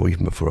years ago,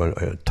 even before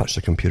I touched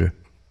the computer.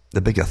 The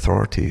big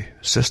authority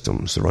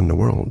systems that run the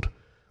world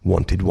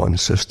wanted one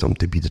system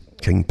to be the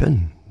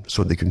kingpin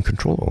so they can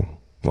control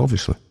all,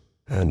 obviously.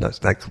 And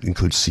that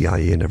includes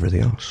CIA and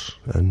everything else.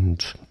 And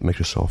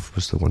Microsoft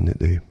was the one that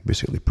they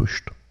basically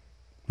pushed,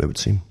 it would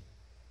seem.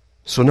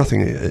 So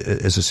nothing,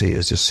 as I say,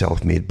 is just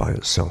self-made by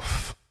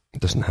itself. It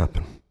doesn't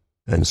happen.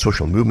 And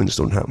social movements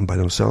don't happen by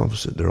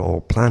themselves. They're all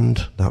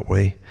planned that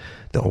way.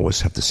 They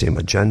always have the same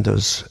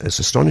agendas. It's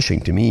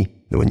astonishing to me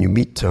that when you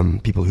meet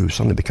people who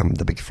suddenly become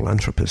the big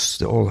philanthropists,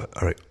 they all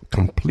are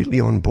completely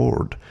on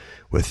board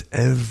with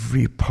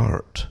every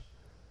part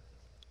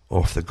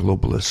of the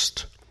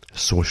globalist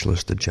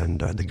socialist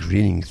agenda, the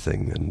greening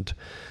thing and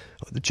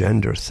the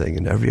gender thing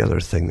and every other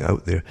thing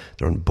out there,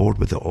 they're on board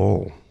with it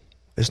all.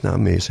 Isn't that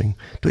amazing?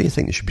 Don't you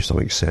think there should be some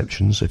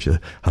exceptions if you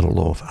had a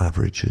law of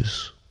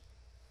averages?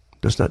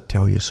 Doesn't that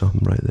tell you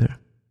something right there?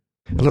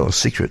 A little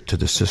secret to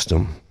the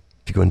system,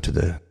 if you go into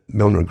the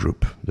Milner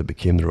Group that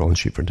became the Royal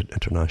Institute for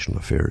International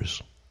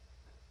Affairs,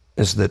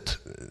 is that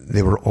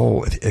they were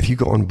all, if you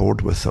got on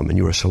board with them and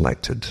you were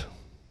selected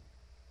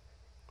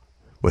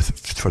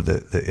for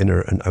the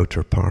inner and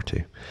outer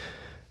party,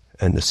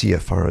 and the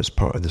CFR is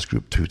part of this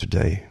group too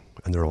today,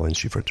 and the Royal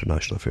Institute for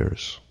International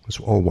Affairs. It's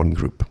all one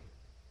group.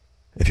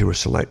 If you were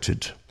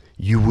selected,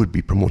 you would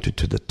be promoted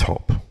to the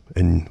top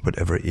in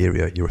whatever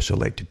area you were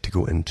selected to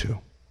go into.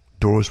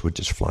 Doors would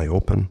just fly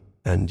open,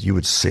 and you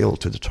would sail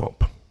to the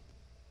top.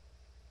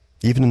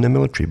 Even in the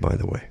military, by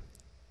the way.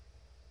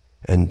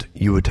 And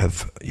you'd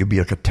be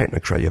like a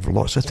technocrat. You have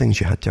lots of things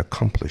you had to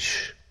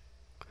accomplish.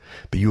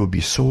 But you would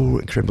be so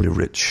incredibly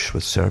rich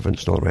with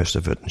servants and all the rest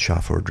of it, and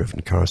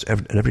chauffeur-driven cars.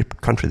 In every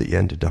country that you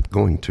ended up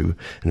going to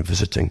and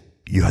visiting,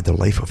 you had the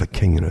life of a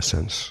king in a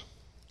sense.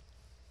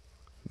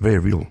 Very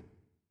real.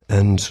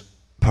 And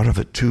part of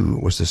it too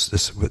was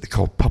this what they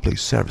call public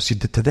service. See,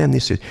 to them they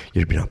said,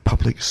 you've been a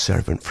public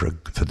servant for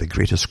the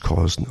greatest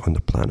cause on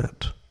the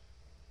planet,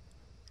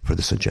 for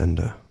this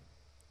agenda.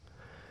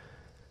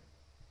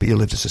 But you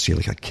lived, as I say,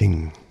 like a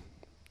king.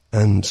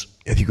 And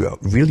if you go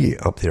really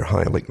up there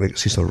high, like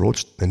Cecil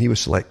Rhodes, and he was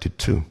selected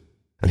too.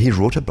 And he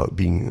wrote about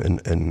being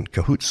in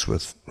cahoots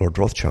with Lord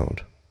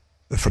Rothschild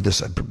for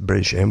this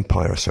British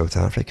Empire South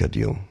Africa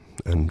deal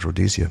and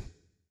Rhodesia.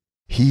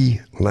 He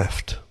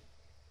left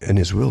in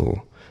his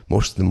will.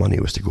 Most of the money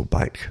was to go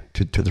back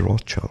to the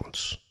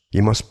Rothschilds.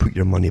 You must put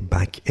your money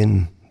back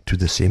in to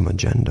the same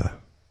agenda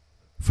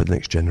for the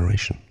next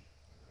generation.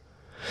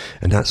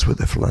 And that's what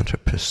the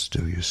philanthropists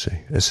do, you see.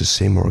 It's the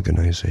same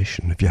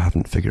organization, if you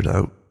haven't figured it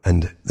out.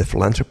 And the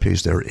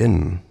philanthropies they're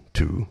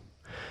into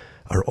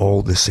are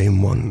all the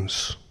same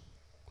ones.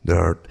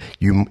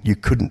 You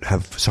couldn't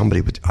have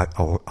somebody with,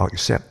 I'll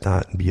accept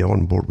that and be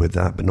on board with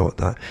that, but not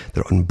that.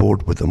 They're on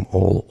board with them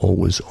all,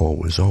 always,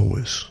 always,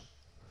 always.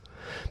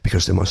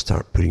 Because they must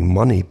start putting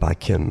money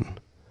back in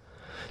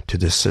to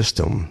the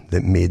system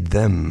that made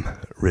them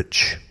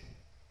rich.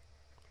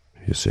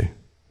 You see,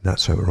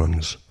 that's how it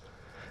runs.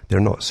 They're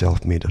not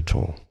self-made at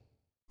all,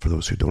 for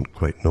those who don't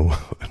quite know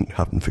and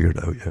haven't figured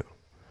it out yet.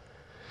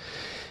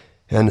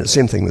 And the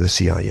same thing with the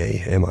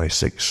CIA,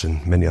 MI6,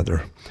 and many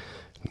other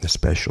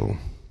special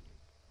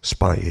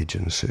spy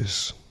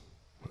agencies,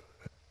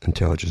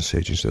 intelligence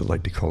agencies, they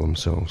like to call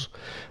themselves,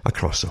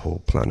 across the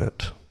whole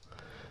planet.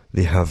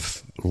 They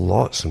have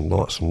lots and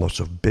lots and lots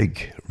of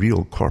big,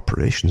 real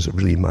corporations that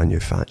really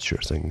manufacture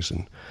things,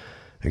 and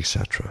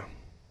etc.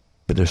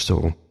 But they're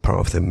still part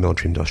of the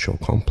military-industrial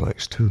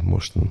complex too,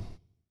 most of them.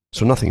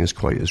 So nothing is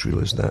quite as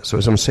real as that. So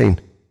as I'm saying,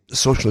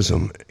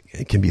 socialism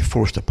can be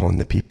forced upon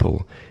the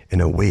people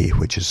in a way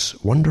which is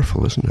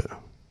wonderful, isn't it?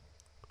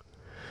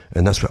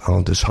 And that's what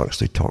Aldous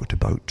Huxley talked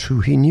about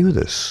too. He knew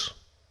this.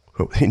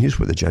 He knew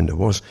what the agenda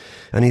was.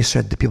 And he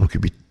said the people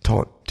could be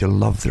taught to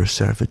love their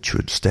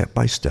servitude step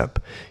by step.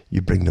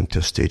 You bring them to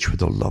a stage where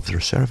they'll love their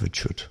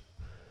servitude.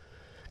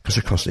 Because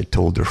they're constantly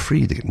told they're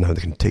free. Now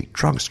they can take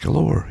drugs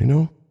galore, you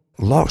know.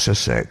 Lots of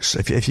sex.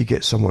 If you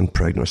get someone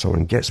pregnant or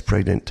someone gets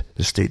pregnant,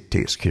 the state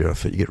takes care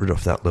of it. You get rid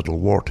of that little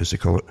wart, as they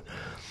call it.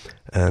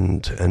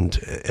 And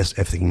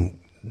if they can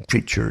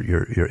treat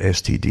your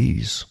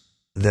STDs,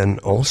 then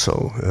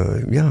also,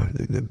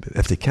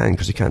 if they can,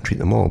 because they can't treat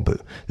them all,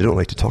 but they don't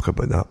like to talk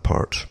about that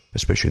part,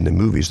 especially in the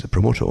movies that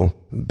promote it all.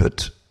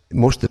 But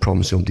most of the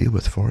problems they'll deal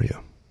with for you.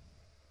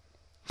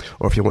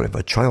 Or if you want to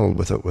have a child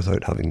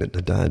without having the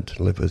dad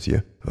live with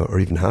you, or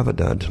even have a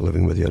dad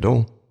living with you at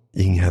all,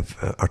 you can have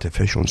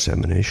artificial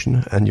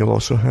insemination, and you'll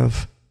also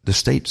have the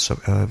states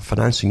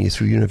financing you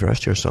through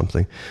university or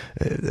something.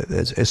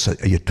 It's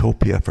a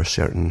utopia for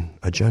certain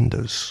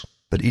agendas.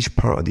 But each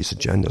part of these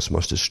agendas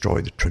must destroy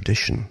the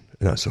tradition,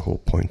 and that's the whole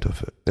point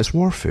of it. It's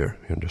warfare,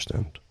 you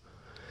understand.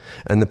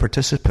 And the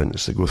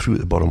participants that go through at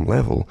the bottom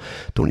level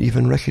don't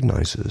even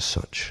recognize it as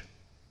such.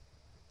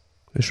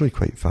 It's really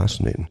quite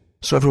fascinating.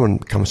 So everyone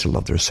comes to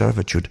love their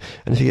servitude,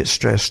 and if you get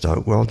stressed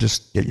out, well,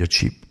 just get your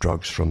cheap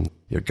drugs from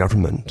your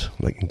government,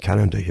 like in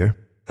Canada here,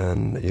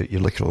 and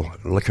your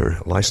liquor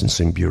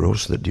licensing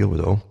bureaus that deal with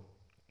it all,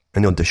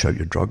 and they'll dish out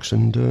your drugs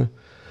and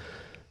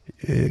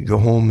go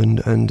home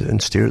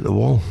and stare at the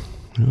wall,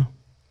 you know.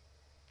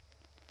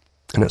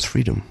 And that's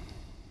freedom.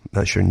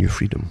 That's your new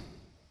freedom.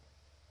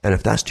 And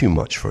if that's too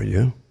much for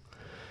you,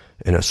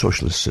 in a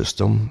socialist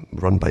system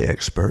run by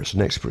experts,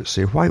 and experts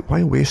say,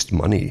 why waste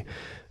money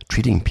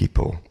treating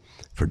people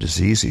for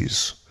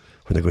diseases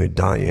when they're going to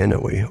die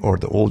anyway, or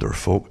the older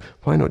folk,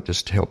 why not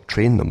just help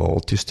train them all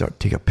to start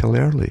take a pill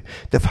early?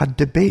 They've had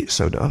debates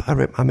out.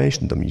 I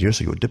mentioned them years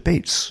ago.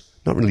 Debates,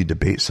 not really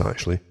debates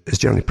actually. It's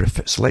generally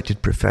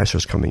selected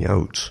professors coming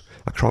out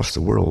across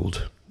the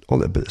world, all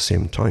at about the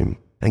same time,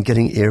 and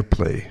getting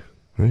airplay,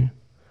 right?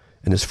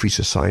 In this free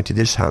society,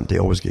 they just happen to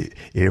always get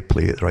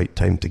airplay at the right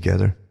time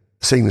together.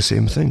 saying the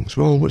same things.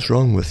 Well, what's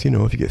wrong with,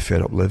 if you get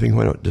fed up living,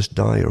 why not just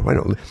die? Or why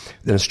not?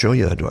 In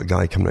Australia, I had a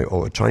guy coming out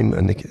all the time,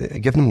 and they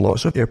giving him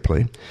lots of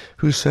airplay,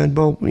 who said,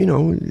 well,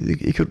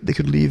 they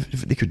could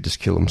leave, they could just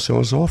kill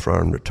themselves off rather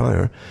than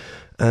retire,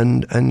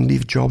 and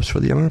leave jobs for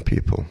the younger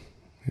people.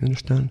 You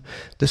understand?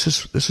 This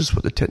is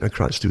what the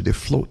technocrats do. They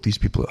float these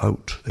people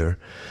out there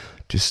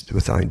just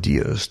with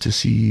ideas to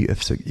see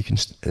if you can,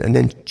 and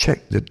then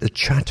check the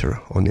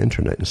chatter on the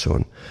internet and so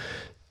on,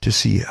 to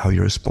see how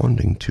you're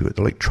responding to it.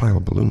 They're like trial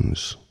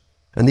balloons.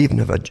 And they even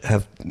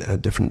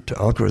have different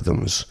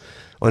algorithms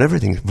on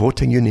everything,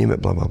 voting, you name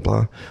it, blah, blah,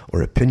 blah,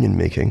 or opinion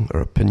making or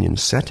opinion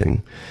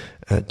setting,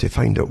 to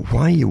find out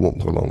why you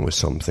won't go along with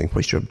something,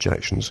 what's your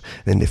objections,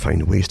 and then they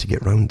find ways to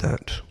get around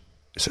that.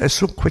 It's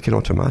so quick and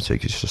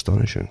automatic, it's just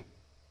astonishing.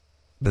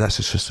 But that's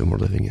the system we're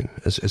living in.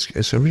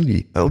 It's a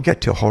really, it'll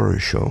get to a horror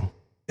show,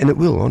 and it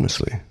will,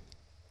 honestly,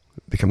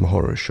 become a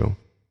horror show.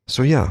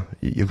 So yeah,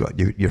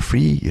 you're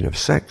free, you can have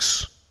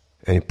sex.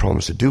 Any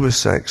problems to do with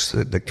sex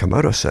that come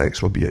out of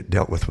sex will be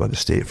dealt with by the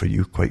state for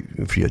you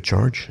quite free of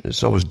charge.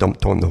 It's always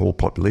dumped on the whole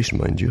population,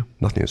 mind you.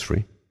 Nothing is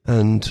free.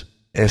 And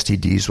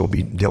STDs will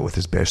be dealt with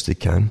as best they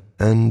can.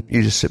 And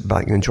you just sit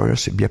back and enjoy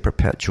yourself, be a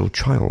perpetual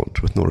child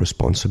with no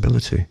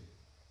responsibility.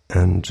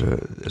 And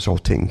it's all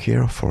taken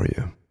care of for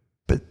you.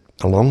 But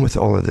along with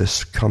all of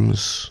this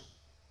comes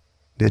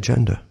the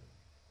agenda.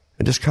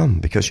 It just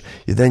comes because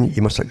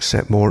you must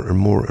accept more and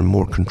more and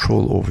more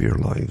control over your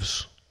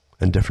lives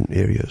in different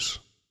areas,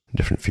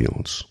 different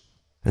fields.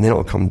 And then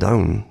it'll come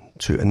down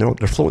to, and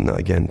they're floating that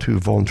again, to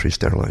voluntary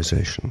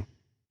sterilization.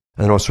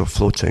 And also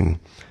floating,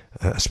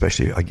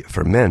 especially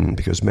for men,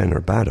 because men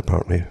are bad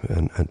apparently,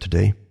 and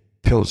today,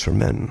 pills for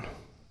men.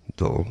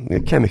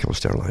 Chemical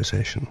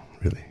sterilization,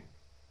 really.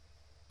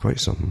 Quite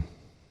something.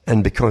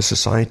 And because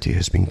society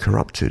has been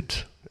corrupted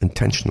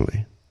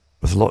intentionally,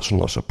 with lots and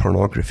lots of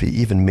pornography,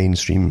 even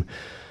mainstream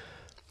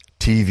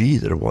TV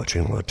that are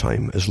watching all the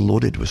time is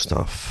loaded with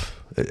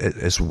stuff.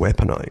 It's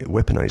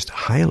weaponized,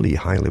 highly,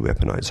 highly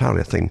weaponized. It's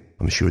hardly a thing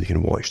I'm sure you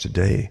can watch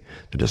today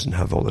that doesn't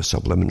have all the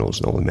subliminals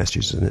and all the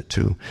messages in it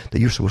too, that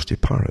you're supposed to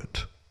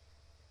parrot.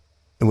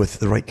 And with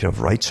the right kind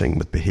of writing,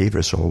 with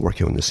behaviourists all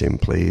working on the same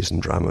plays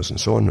and dramas and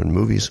so on, and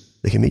movies,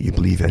 they can make you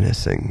believe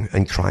anything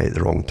and cry at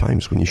the wrong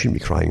times when you shouldn't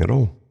be crying at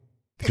all.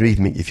 They can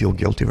even make you feel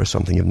guilty for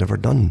something you've never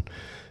done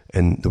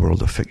in the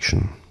world of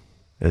fiction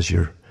as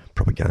you're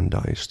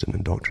propagandized and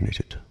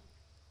indoctrinated.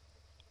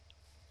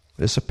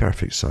 It's a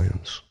perfect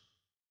science.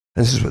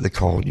 And this is what they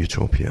call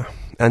utopia.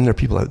 And there are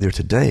people out there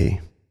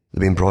today that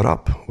have been brought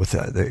up with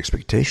the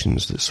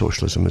expectations that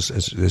socialism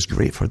is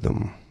great for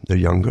them. They're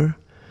younger.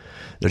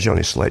 They're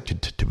generally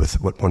selected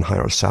on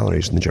higher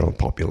salaries than the general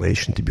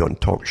population to be on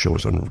talk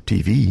shows on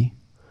TV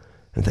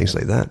and things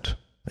like that.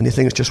 And they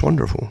think it's just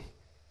wonderful.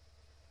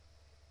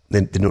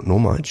 They don't know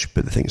much,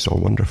 but they think it's all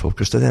wonderful.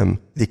 Because to them,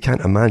 they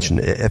can't imagine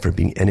it ever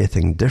being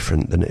anything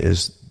different than it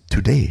is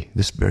today,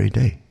 this very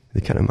day.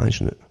 They can't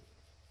imagine it.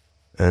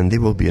 And they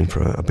will be in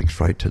for a big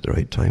fright at the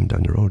right time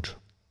down the road.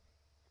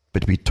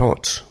 But to be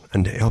taught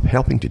and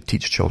helping to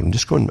teach children,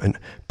 just go and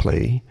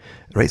play,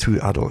 right through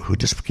adulthood,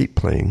 just keep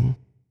playing.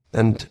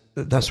 And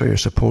that's what you're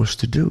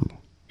supposed to do.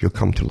 You'll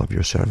come to love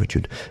your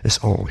servitude. It's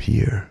all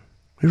here.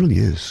 It really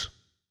is.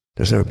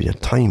 There's never been a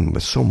time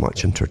with so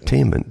much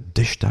entertainment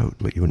dished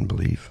out like you wouldn't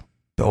believe.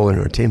 But all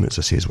entertainment, as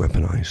I say, is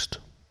weaponized.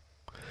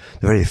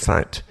 The very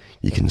fact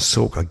you can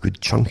soak a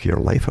good chunk of your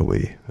life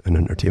away in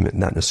entertainment,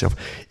 and that in itself,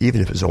 even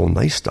if it's all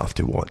nice stuff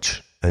to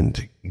watch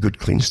and good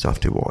clean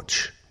stuff to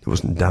watch that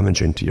wasn't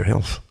damaging to your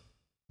health.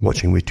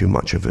 Watching way too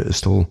much of it is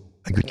still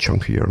a good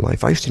chunk of your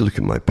life. I used to look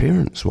at my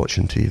parents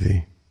watching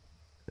TV.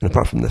 And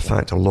apart from the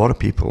fact, a lot of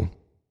people,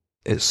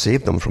 it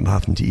saved them from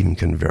having to even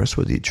converse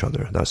with each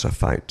other. That's a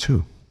fact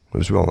too. It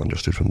was well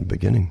understood from the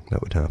beginning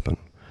that would happen.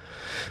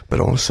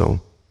 But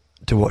also,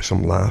 to watch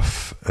them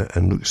laugh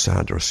and look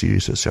sad or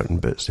serious at certain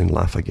bits and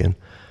laugh again.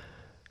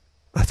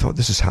 I thought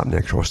this is happening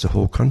across the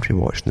whole country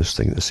watching this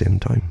thing at the same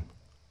time.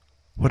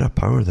 What a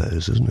power that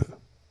is, isn't it?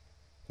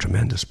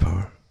 Tremendous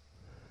power.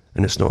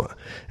 And it's not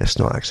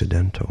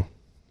accidental.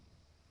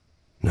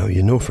 Now,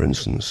 you know, for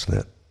instance,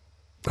 that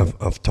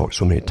I've talked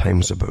so many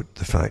times about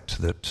the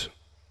fact that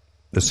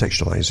the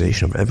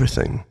sexualization of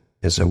everything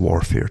is a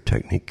warfare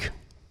technique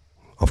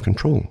of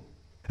control,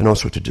 and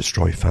also to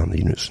destroy family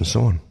units and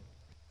so on.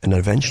 And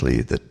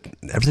eventually that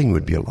everything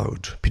would be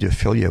allowed.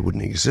 Pedophilia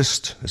wouldn't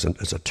exist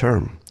as a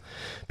term,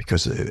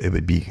 because it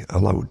would be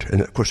allowed.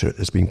 And of course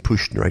it's being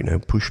pushed right now,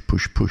 pushed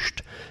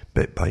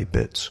bit by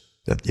bit.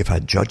 That you've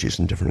had judges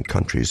in different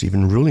countries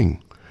even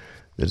ruling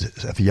that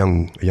if a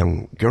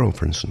young girl,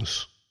 for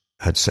instance,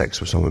 had sex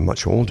with someone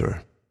much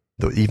older,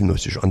 even though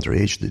she was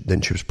underage,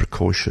 then she was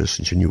precocious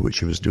and she knew what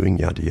she was doing,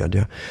 yada,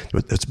 yada.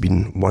 There's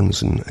been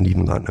ones in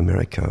even Latin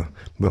America,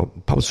 well,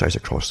 publicized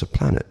across the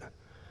planet,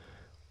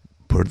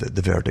 where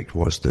the verdict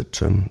was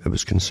that it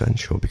was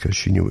consensual because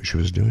she knew what she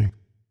was doing.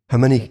 How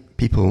many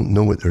people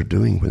know what they're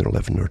doing when they're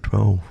 11 or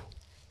 12?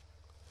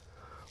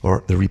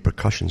 Or the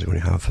repercussions they're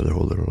going to have for the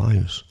whole of their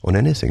lives, on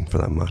anything for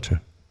that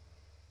matter.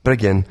 But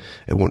again,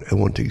 it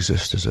won't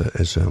exist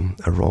as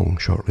a wrong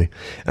shortly.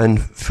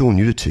 And full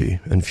nudity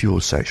and full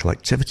sexual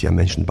activity, I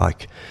mentioned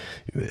back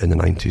in the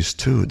 90s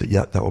too,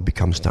 that will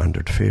become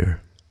standard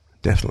fare.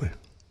 Definitely.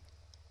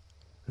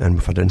 And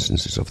we've had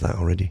instances of that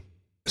already.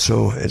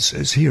 So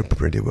it's here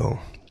pretty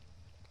well.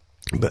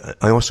 But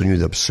I also knew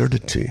the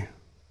absurdity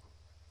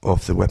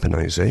of the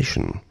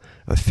weaponization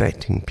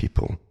affecting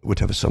people would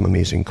have some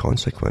amazing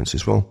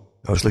consequences. Well,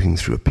 I was looking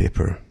through a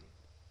paper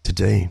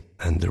today,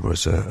 and there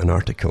was an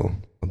article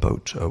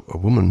about a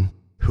woman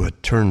who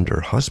had turned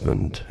her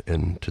husband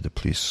into the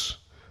police,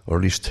 or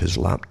at least his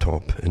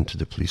laptop into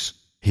the police.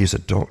 He's a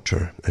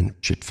doctor, and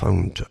she'd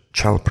found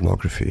child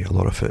pornography, a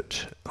lot of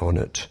it, on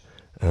it.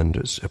 And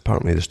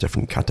apparently there's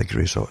different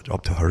categories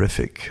up to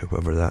horrific,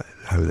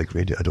 how they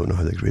grade it. I don't know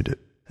how they grade it.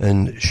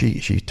 And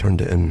she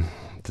turned it in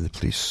to the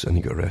police, and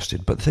he got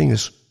arrested. But the thing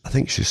is, I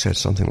think she said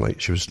something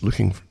like she was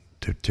looking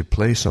to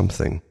play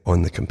something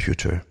on the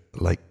computer,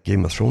 like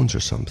Game of Thrones or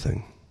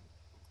something.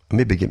 I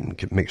maybe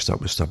get mixed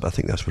up with stuff, but I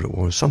think that's what it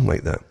was, something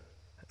like that.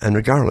 And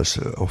regardless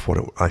of what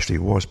it actually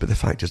was, but the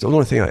fact is, the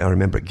only thing I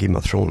remember at Game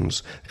of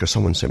Thrones, because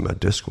someone sent me a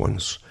disc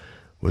once,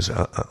 was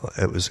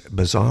it was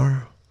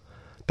bizarre.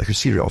 I could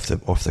see it off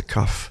the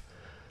cuff.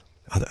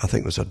 I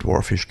think it was a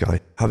dwarfish guy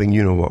having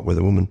you-know-what with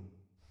a woman.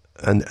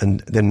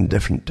 And then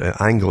different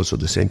angles of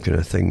the same kind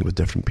of thing with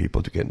different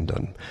people getting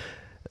done.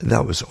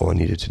 That was all I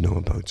needed to know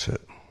about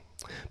it.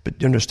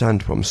 But you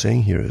understand what I'm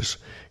saying here is,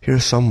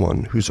 here's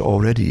someone who's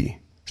already,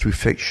 through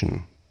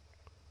fiction,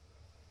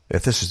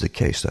 if this is the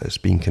case, that is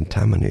being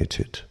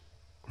contaminated,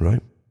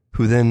 right?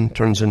 Who then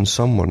turns in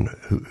someone,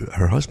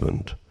 her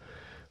husband,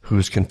 who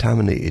is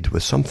contaminated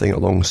with something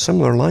along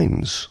similar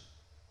lines.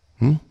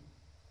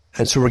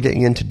 And so we're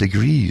getting into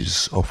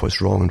degrees of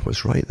what's wrong and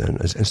what's right then,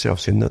 instead of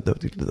saying that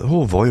the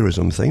whole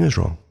voyeurism thing is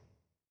wrong.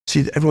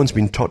 See, everyone's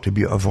been taught to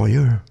be a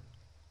voyeur.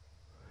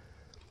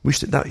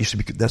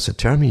 That's a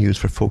term you use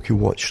for folk who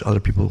watch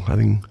other people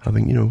having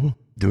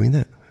doing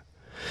that.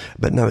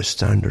 But now it's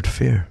standard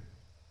fare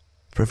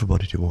for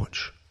everybody to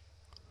watch.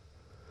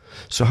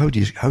 So how do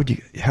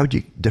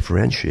you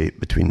differentiate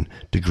between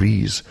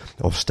degrees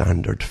of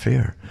standard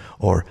fare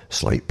or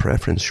slight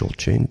preferential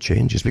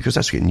changes? Because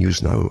that's getting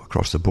used now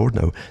across the board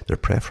now. Their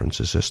preference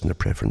is this and their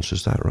preference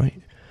is that,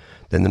 right?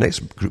 Then the next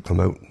group come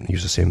out and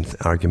use the same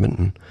argument,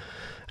 and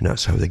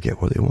that's how they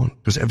get what they want.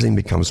 Because everything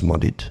becomes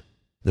muddied.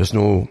 There's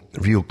no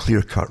real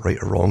clear-cut right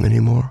or wrong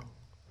anymore.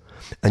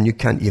 And you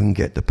can't even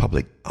get the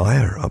public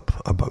ire up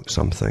about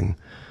something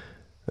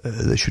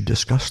that should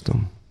disgust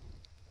them.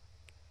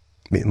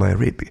 My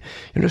rape. You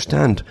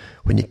understand,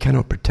 when you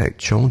cannot protect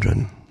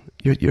children,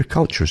 your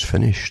culture's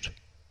finished.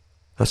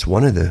 That's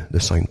one of the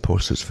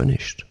signposts that's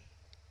finished.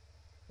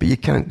 But you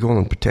can't go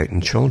on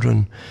protecting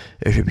children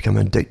if you become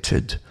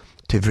addicted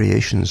to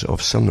variations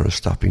of similar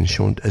stuff being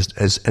shown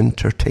as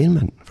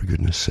entertainment, for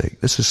goodness sake.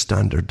 This is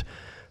standard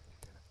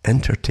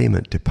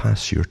entertainment to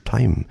pass your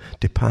time,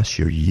 to pass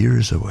your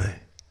years away.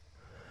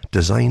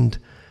 Designed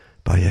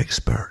by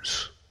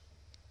experts.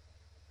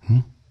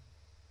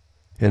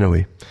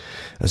 Anyway,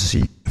 as I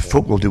see,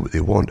 folk will do what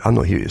they want. I'm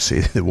not here to say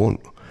that they won't,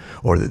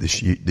 or that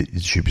they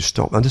should be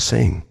stopped. I'm just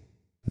saying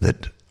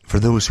that for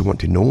those who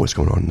want to know what's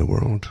going on in the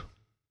world,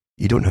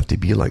 you don't have to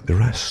be like the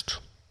rest.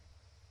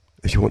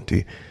 If you want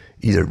to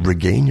either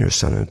regain your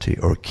sanity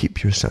or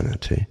keep your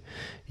sanity,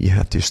 you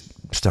have to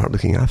start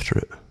looking after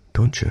it,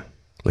 don't you?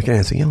 Like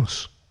anything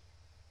else.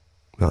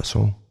 That's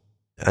all.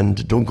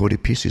 And don't go to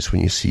pieces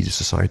when you see the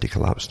society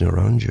collapsing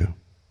around you,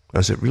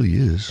 as it really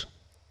is.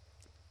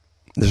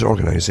 There's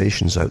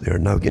organizations out there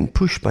now getting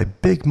pushed by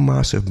big,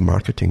 massive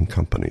marketing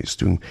companies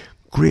doing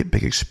great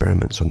big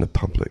experiments on the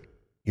public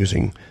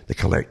using the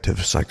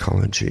collective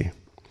psychology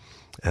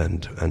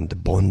and the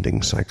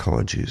bonding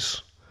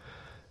psychologies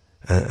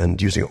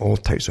and using all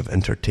types of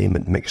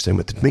entertainment mixed in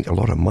with it to make a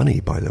lot of money,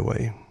 by the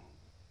way.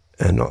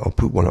 And I'll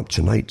put one up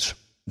tonight.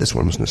 This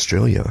one was in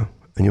Australia,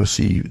 and you'll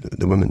see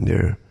the women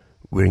there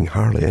wearing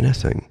hardly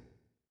anything.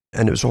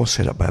 And it was all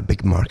set up by a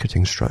big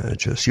marketing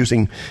strategist,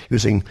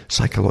 using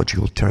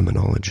psychological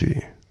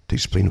terminology to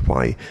explain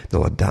why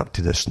they'll adapt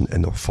to this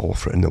and they'll fall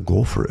for it and they'll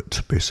go for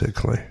it,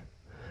 basically.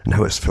 And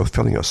how it's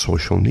fulfilling a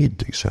social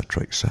need,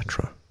 etc.,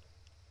 etc.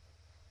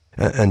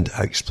 And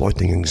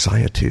exploiting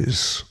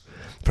anxieties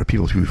for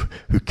people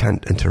who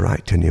can't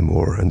interact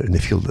anymore and they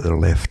feel that they're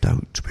left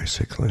out,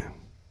 basically.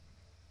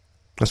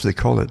 That's what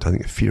they call it, I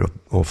think, fear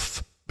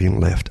of being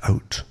left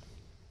out.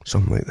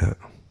 Something like that.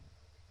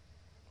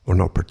 Or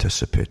not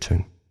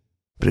participating.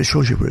 But it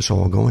shows you where it's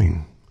all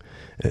going.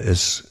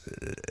 As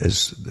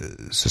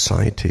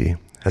society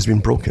has been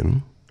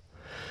broken,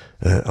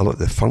 a lot of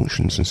the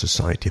functions in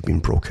society have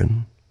been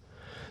broken.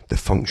 The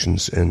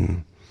functions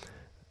in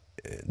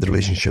the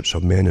relationships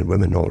of men and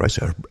women and all the rest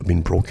have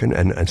been broken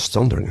and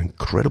still under an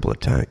incredible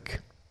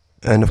attack.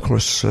 And of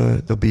course,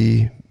 there'll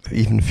be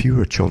even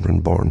fewer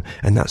children born,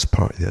 and that's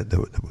part of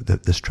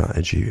the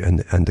strategy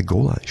and the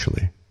goal,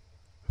 actually,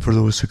 for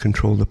those who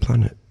control the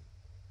planet.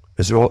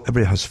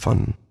 Everybody has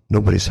fun.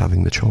 Nobody's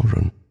having the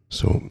children.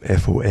 So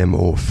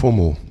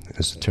FOMO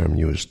is the term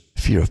used.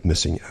 Fear of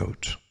missing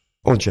out.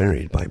 all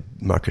generated by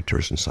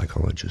marketers and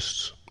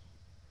psychologists.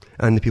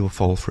 And the people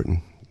fall for it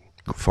and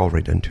fall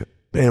right into it.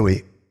 But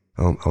anyway,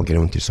 I'll get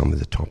on to some of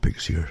the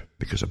topics here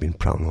because I've been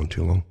prattling on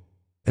too long.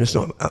 And it's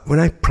not, when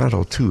I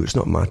prattle too, it's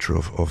not a matter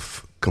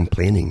of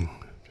complaining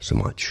so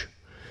much.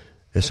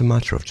 It's a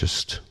matter of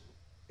just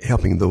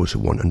helping those who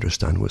want to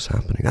understand what's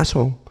happening. That's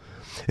all.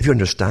 If you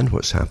understand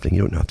what's happening,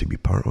 you don't have to be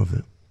part of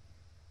it.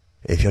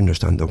 If you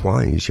understand the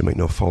whys, you might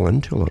not fall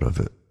into a lot of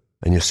it.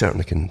 And you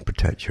certainly can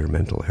protect your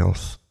mental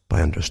health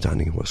by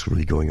understanding what's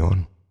really going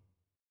on.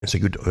 It's a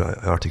good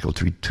article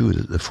to read too,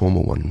 the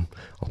FOMO one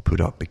I'll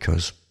put up,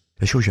 because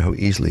it shows you how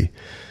easily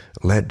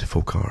led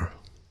folk are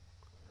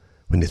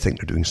when they think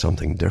they're doing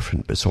something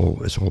different, but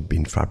it's all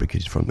been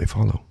fabricated from they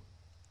follow.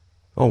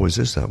 Always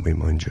is that way,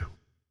 mind you.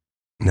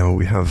 Now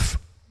we have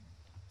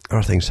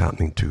other things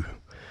happening too.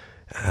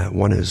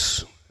 One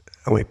is,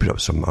 I want to put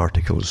up some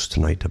articles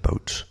tonight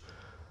about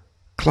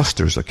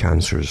clusters of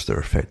cancers that are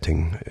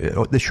affecting,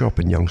 they show up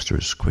in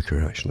youngsters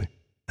quicker actually.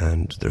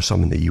 And there's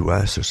some in the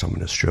US, there's some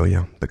in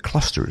Australia, but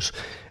clusters.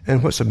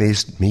 And what's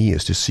amazed me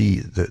is to see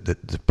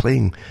the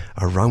playing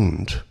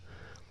around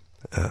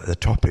the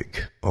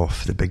topic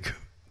of the big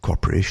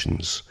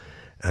corporations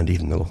and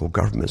even the local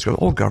governments.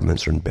 All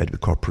governments are in bed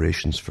with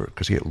corporations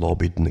because they get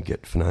lobbied and they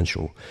get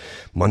financial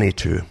money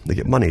to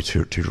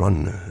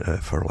run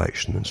for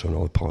election and so on,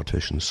 all the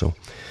politicians. So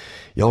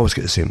you always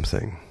get the same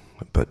thing.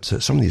 But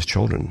some of these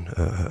children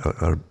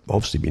are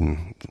obviously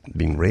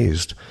being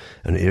raised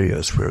in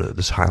areas where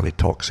there's highly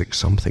toxic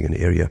something in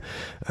the area.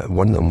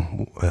 One of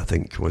them, I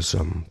think, was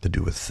to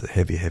do with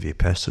heavy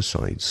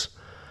pesticides.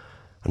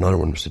 Another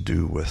one was to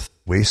do with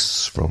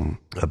wastes from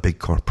a big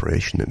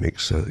corporation that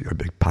makes your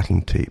big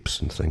packing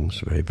tapes and things,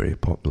 very, very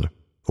popular,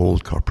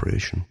 old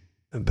corporation.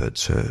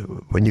 But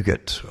when you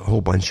get a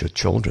whole bunch of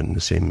children in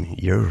the same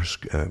years,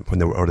 when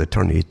they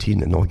turn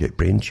 18 and all get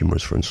brain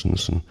tumors, for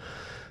instance, and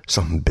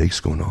something big's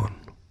going on.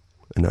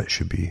 And that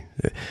should be,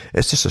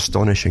 it's just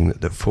astonishing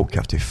that folk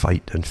have to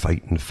fight and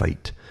fight and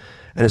fight.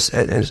 And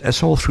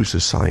it's all through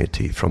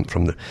society, from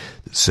the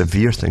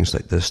severe things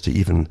like this to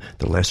even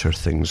the lesser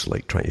things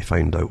like trying to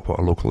find out what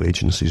a local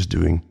agency is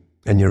doing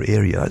in your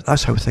area.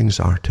 That's how things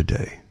are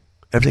today.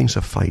 Everything's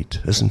a fight,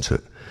 isn't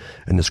it,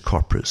 in this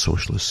corporate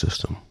socialist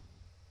system.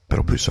 But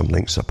I'll put some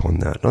links up on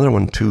that. Another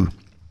one too,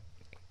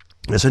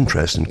 it's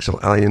interesting because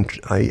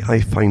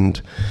I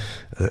find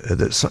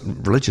that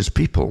some religious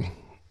people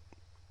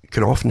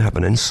can often have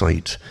an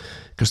insight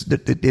because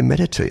they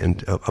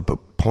meditate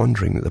about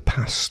pondering the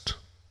past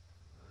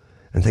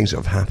and things that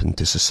have happened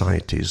to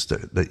societies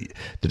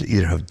that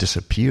either have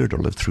disappeared or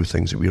lived through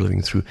things that we're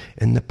living through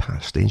in the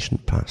past, the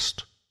ancient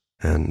past.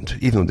 And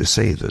even though they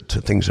say that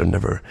things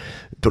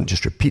don't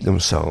just repeat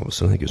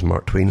themselves, I think as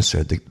Mark Twain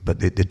said, but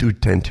they do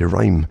tend to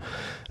rhyme.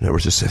 In other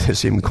words, the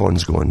same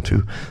cons go on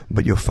too.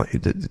 But you'll find,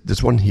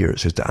 there's one here, it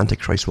says the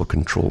Antichrist will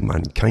control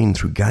mankind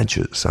through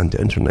gadgets and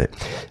the internet.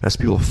 As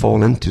people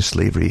fall into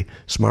slavery,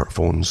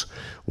 smartphones,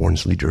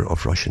 warns leader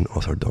of Russian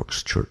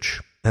Orthodox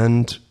Church.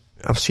 And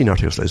I've seen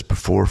articles like this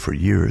before for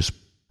years.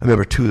 I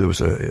remember too, there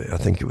was I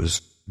think it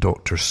was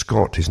Dr.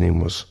 Scott, his name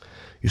was,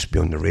 used to be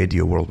on the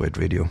radio, worldwide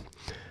radio.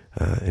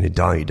 And he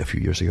died a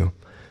few years ago.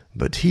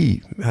 But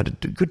he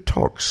had good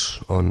talks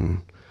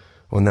on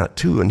that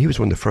too, and he was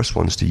one of the first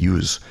ones to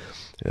use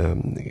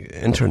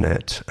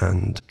internet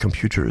and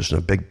computers in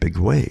a big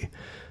way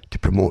to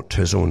promote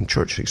his own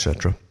church,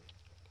 etc.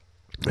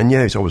 And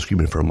yeah, he's always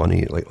screaming for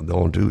money, like they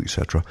all do,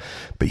 etc.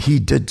 But he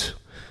did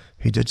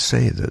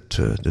say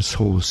that this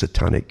whole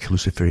satanic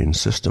Luciferian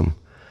system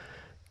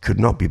could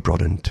not be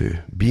brought into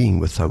being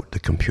without the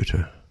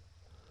computer.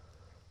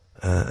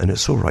 And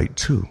it's so right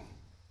too.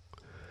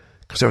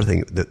 Because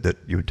everything that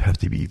you would have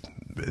to be,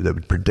 that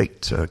would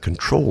predict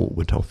control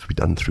would have to be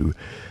done through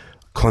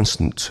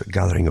constant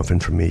gathering of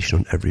information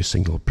on every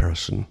single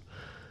person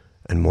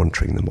and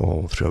monitoring them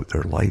all throughout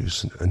their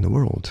lives in the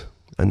world.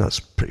 And that's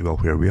pretty well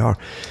where we are.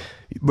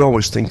 We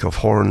always think of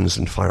horns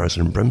and fires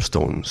and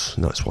brimstones,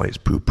 and that's why it's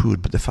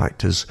poo-pooed. But the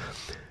fact is,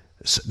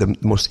 the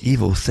most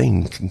evil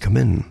thing can come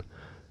in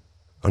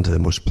under the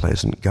most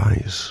pleasant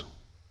guise.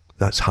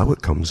 That's how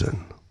it comes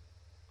in.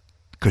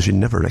 Because you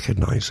never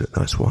recognize it,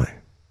 that's why.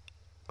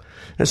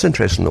 It's an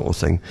interesting little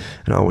thing,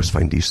 and I always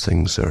find these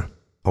things are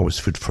always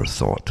food for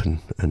thought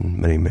in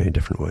many, many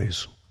different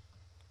ways.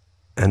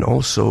 And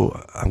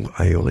also,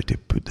 I like to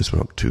put this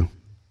one up too.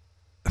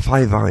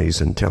 Five Eyes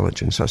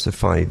Intelligence, that's the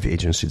 5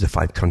 agencies, the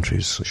 5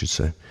 countries, I should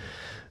say,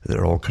 that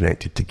are all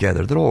connected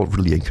together. They're all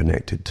really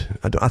connected.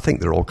 I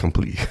think they're all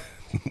completely,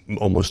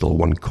 almost all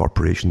one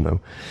corporation now,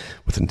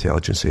 with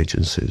intelligence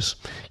agencies.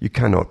 You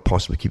cannot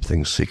possibly keep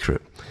things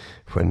secret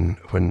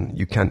when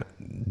you can't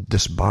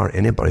disbar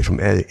anybody from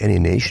any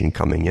nation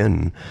coming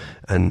in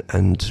and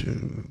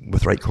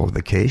with right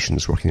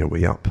qualifications working their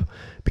way up,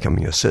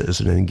 becoming a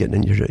citizen and getting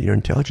in your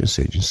intelligence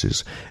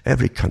agencies.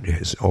 Every country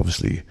is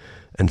obviously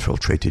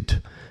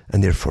infiltrated,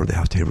 and therefore they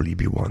have to really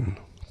be one.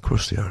 Of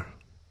course they are,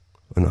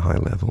 on a high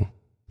level.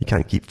 You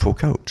can't keep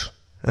folk out.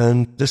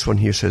 And this one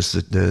here says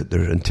that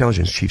their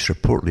intelligence chiefs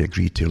reportedly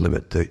agreed to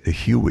limit the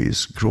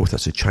Huawei's growth.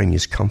 That's a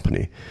Chinese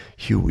company,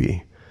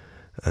 Huawei,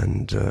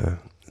 and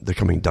they're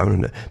coming down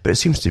on it. But it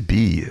seems to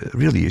be,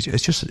 really, is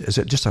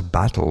it just a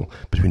battle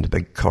between the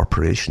big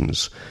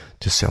corporations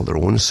to sell their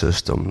own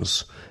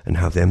systems and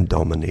have them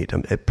dominate?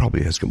 It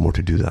probably has got more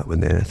to do that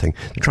than anything.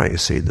 They're trying to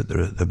say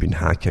that they've been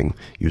hacking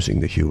using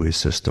the Huawei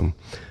system,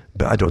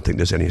 but I don't think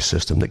there's any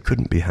system that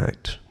couldn't be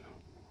hacked.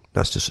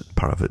 That's just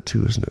part of it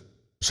too, isn't it?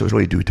 So it's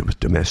really due to with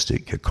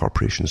domestic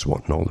corporations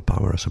wanting all the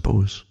power, I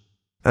suppose.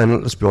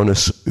 And let's be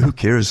honest, who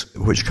cares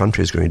which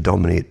country is going to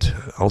dominate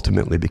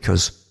ultimately,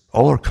 because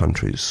all our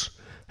countries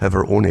have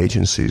our own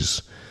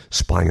agencies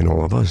spying on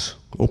all of us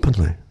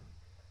openly.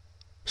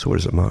 So what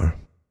does it matter?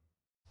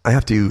 I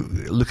have to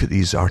look at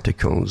these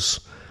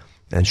articles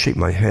and shake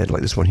my head,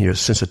 like this one here.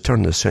 Since the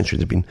turn of the century,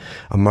 there's been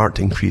a marked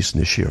increase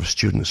in the share of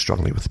students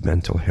struggling with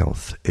mental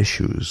health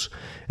issues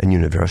in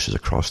universities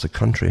across the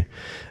country.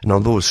 And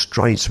although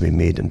strides have been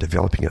made in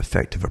developing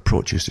effective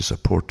approaches to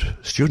support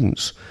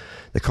students,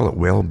 they call it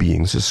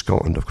well-being. This is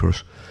Scotland, of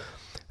course.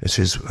 It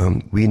says,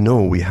 we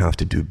know we have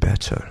to do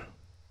better.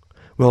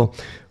 Well,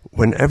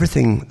 when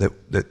everything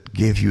that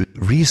gave you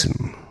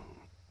reason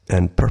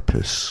and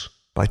purpose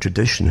by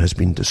tradition has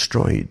been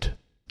destroyed,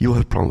 you'll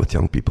have a problem with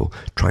young people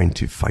trying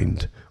to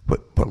find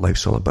what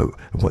life's all about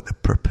and what the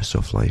purpose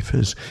of life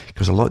is,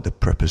 because a lot of the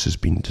purpose has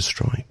been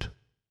destroyed.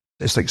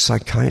 It's like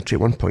psychiatry.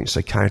 At one point,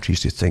 psychiatry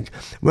used to think,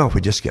 well, if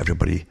we just get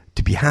everybody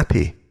to be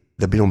happy,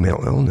 there'll be no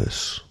mental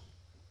illness.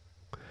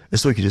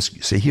 It's like you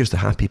just say, here's the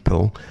happy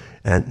pill,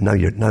 and now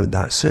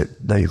that's it.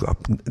 Now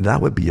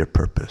that would be your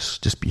purpose.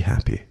 Just be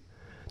happy.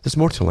 There's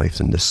more to life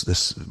than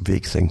this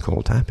vague thing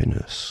called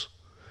happiness.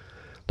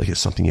 Like it's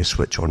something you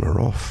switch on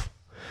or off.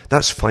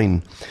 That's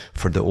fine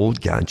for the old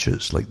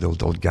gadgets, like the old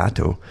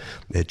Elgato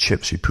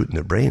chips you put in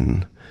the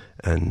brain,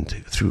 and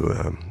through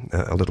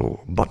a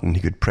little button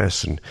you could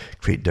press and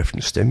create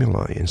different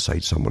stimuli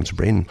inside someone's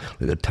brain,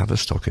 like the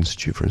Tavistock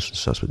Institute, for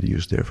instance. That's what they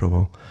used there for a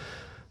while.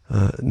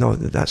 No,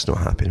 that's not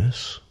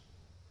happiness.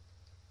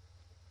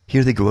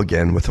 Here they go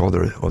again with all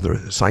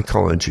their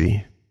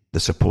psychology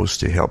that's supposed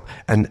to help.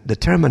 And the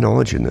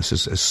terminology in this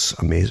is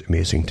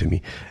amazing to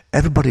me.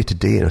 Everybody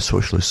today in a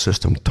socialist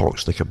system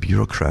talks like a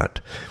bureaucrat,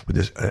 with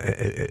this,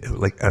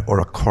 or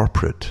a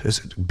corporate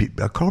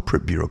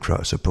bureaucrat,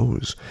 I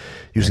suppose,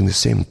 using the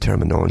same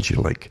terminology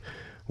like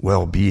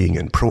well-being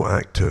and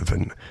proactive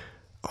and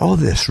all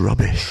this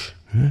rubbish.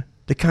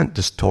 They can't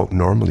just talk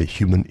normally,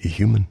 human to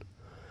human.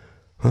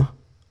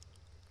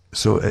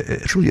 So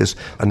it really is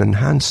an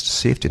enhanced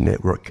safety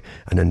network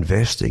and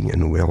investing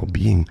in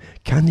well-being.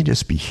 Can they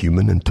just be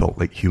human and talk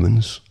like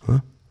humans?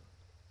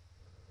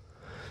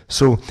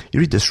 So you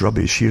read this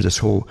rubbish here, and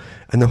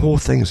the whole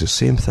thing is the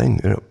same thing.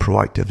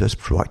 Proactive this,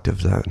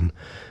 proactive that,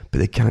 but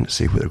they can't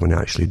say what they're going to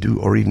actually do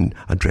or even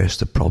address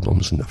the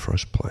problems in the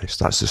first place.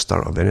 That's the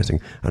start of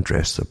anything.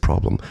 Address the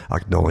problem,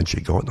 acknowledge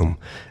you got them,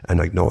 and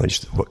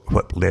acknowledge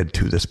what led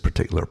to this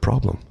particular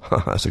problem.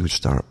 That's a good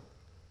start.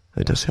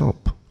 It does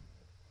help.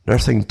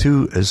 Another thing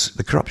too is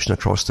the corruption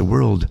across the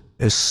world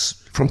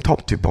is from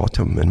top to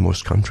bottom in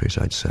most countries,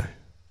 I'd say.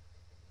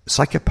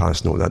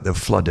 Psychopaths know that. They'll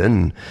flood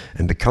in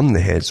and become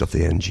the heads of the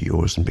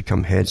NGOs and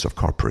become heads of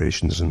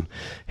corporations and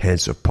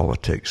heads of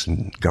politics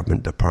and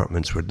government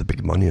departments where the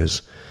big money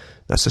is.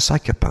 That's a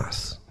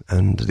psychopath.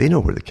 And they know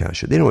where the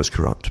cash is. They know it's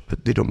corrupt,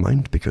 but they don't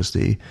mind because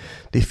they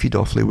feed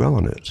awfully well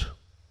on it.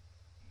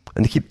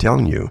 And they keep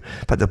telling you,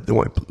 but they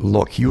want to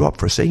lock you up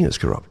for saying it's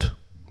corrupt,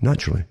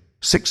 naturally.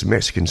 6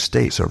 Mexican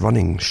states are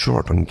running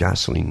short on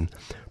gasoline,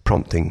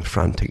 prompting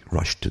frantic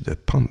rush to the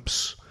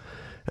pumps.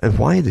 And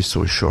why are they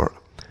so short?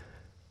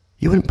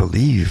 You wouldn't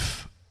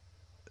believe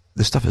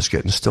the stuff is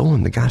getting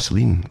stolen, the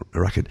gasoline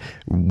racket.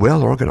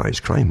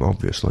 Well-organized crime,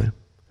 obviously.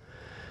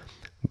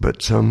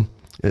 But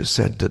it's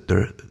said that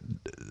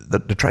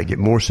they're trying to get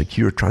more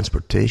secure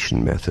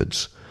transportation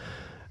methods,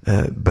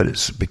 but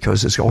it's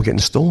because it's all getting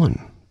stolen.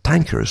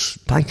 Tanker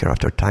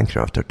after tanker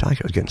after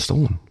tanker is getting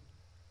stolen.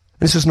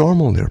 This is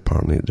normal there,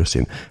 apparently, they're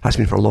saying. Has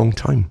been for a long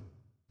time.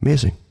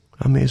 Amazing.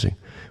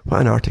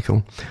 What an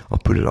article. I'll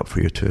put it up for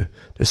you too.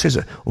 It says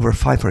that over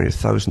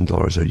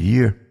 $500,000 a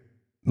year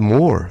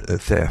more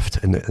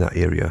theft in that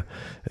area.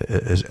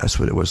 That's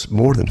what it was,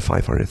 more than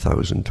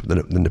 500,000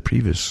 than the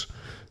previous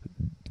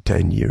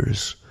 10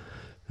 years.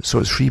 So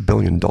it's $3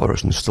 billion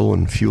in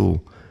stolen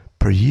fuel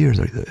per year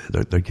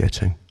they're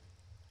getting.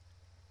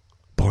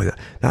 Boy,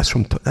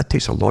 that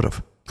takes a lot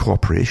of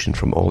cooperation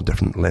from all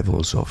different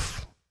levels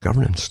of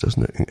governance,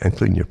 doesn't it?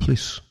 Including your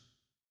police.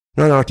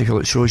 Another article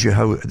that shows you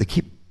how they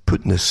keep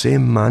putting the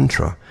same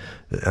mantra.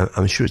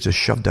 I'm sure it's just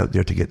shoved out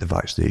there to get the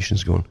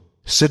vaccinations going.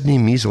 Sydney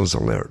measles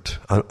alert.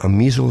 A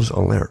measles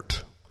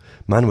alert.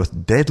 Man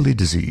with deadly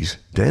disease,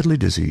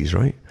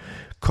 right?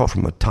 Caught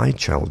from a Thai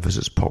child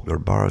visits popular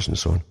bars and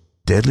so on.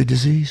 Deadly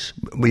disease?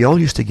 We all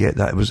used to get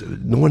that. It was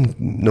no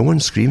one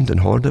screamed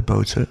and hollered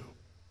about it.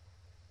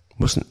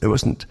 It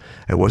wasn't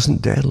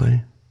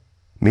deadly.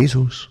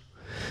 Measles.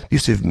 They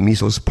used to have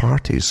measles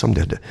parties.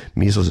 Somebody had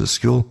measles at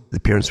school. The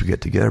parents would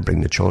get together,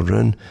 bring the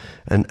children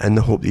in, and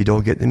they hope they'd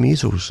all get the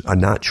measles. A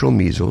natural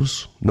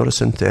measles, not a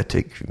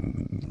synthetic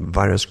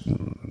virus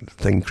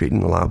thing created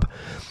in the lab,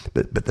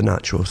 but the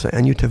natural thing.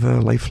 And you'd have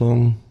a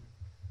lifelong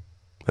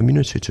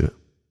immunity to it.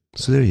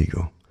 So there you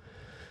go.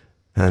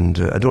 And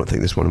I don't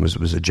think this one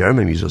was a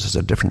German measles. It's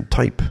a different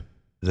type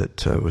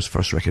that was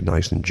first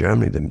recognized in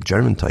Germany. The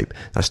German type,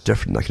 that's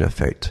different. That can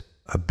affect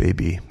a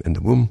baby in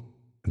the womb.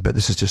 But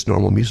this is just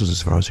normal measles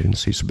as far as you can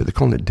see. So, but they're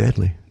calling it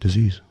deadly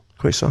disease.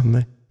 Quite something,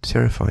 eh?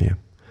 Terrify you.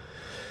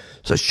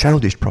 So it's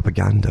childish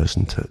propaganda,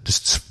 isn't it?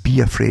 Just be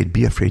afraid,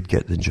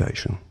 get the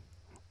injection.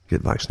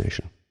 Get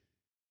vaccination.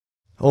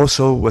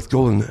 Also, with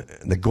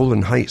the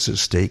Golan Heights at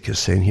stake, is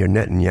saying here,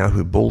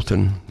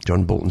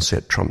 John Bolton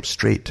set Trump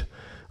straight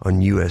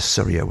on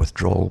US-Syria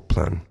withdrawal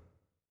plan.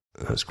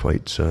 That's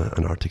quite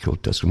an article,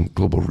 does some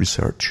global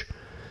research.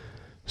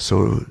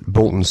 So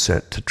Bolton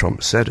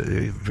Trump said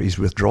his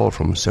withdrawal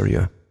from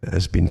Syria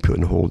has been put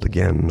on hold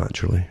again,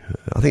 naturally.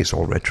 I think it's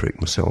all rhetoric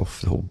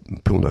myself, the whole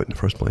pulling out in the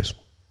first place.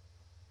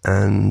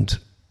 And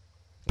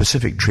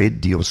Pacific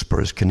trade deal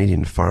spurs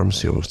Canadian farm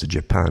sales to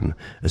Japan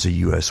as the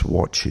US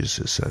watches,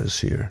 it says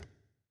here.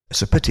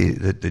 It's a pity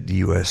that the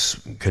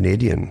US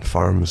Canadian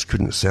farms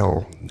couldn't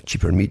sell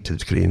cheaper meat to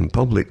the Canadian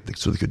public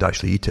so they could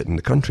actually eat it in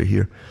the country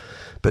here.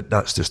 But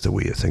that's just the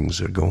way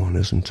things are going,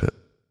 isn't it?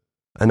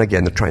 And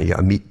again, they're trying to get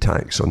a meat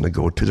tax on the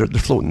go too. They're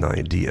floating the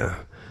idea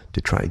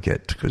to try to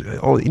get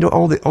all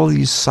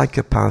these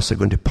psychopaths are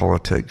going to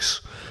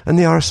politics, and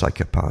they are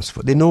psychopaths.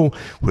 But they know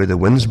where the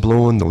wind's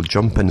blowing. They'll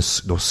jump in.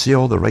 They'll say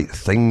all the right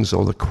things,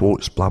 all the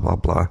quotes, blah blah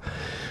blah,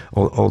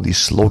 all these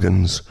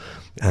slogans,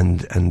 and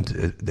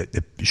they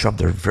shove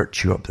their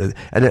virtue up. And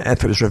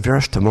if it was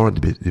reversed tomorrow,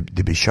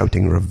 they'd be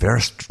shouting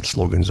reversed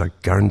slogans. I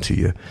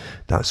guarantee you,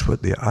 that's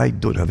what they. I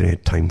don't have any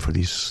time for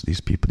these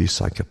people, these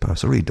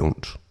psychopaths. I really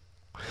don't.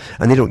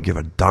 And they don't give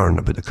a darn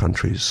about the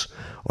countries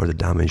or the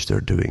damage they're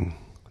doing.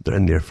 They're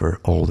in there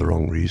for all the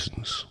wrong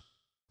reasons.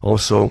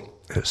 Also,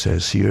 it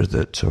says here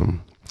that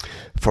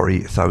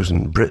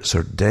 48,000 Brits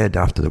are dead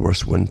after the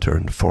worst winter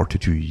in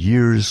 42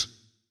 years.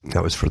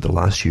 That was for the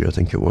last year, I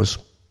think it was.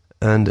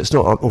 And it's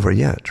not over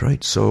yet,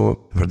 right?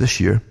 So for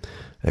this year,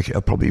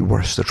 it'll probably be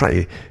worse. They're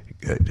trying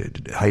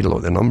to hide a lot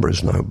of the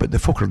numbers now, but the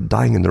folk are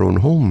dying in their own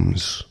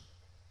homes.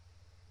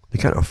 They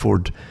can't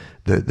afford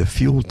the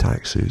fuel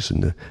taxes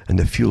and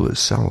the fuel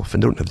itself,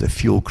 and don't have the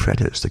fuel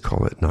credits, they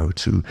call it now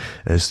too,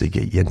 as they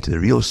get you into the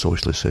real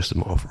socialist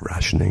system of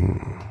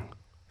rationing,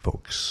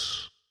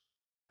 folks.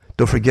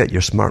 Don't forget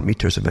your smart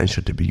meters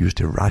eventually to be used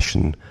to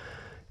ration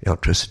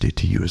electricity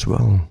to you as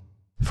well.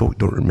 Folk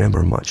don't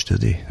remember much, do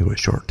they? They've got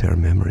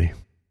short-term memory.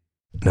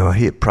 Now, I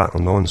hate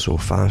prattling on so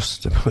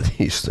fast about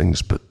these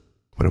things, but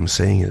what I'm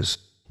saying is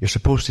you're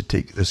supposed to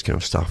take this kind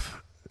of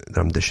stuff that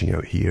I'm dishing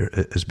out here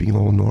as being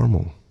all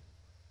normal.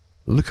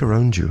 Look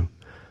around you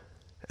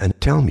and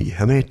tell me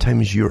how many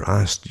times you're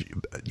asked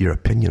your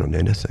opinion on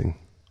anything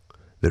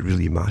that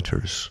really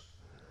matters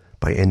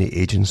by any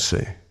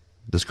agency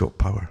that's got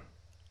power.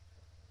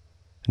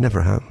 It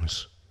never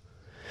happens.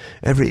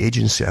 Every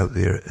agency out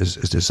there is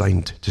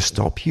designed to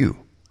stop you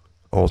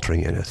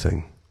altering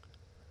anything.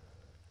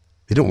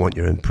 They don't want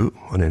your input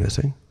on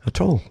anything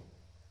at all.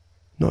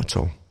 Not at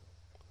all.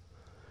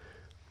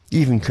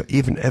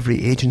 Even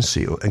every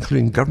agency,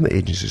 including government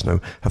agencies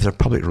now, have their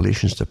public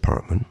relations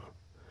department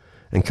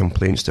and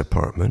complaints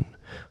department,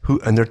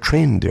 and they're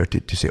trained there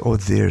to say, oh,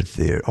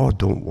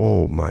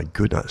 oh my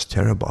good, that's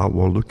terrible, I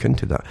will look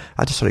into that.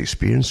 I just had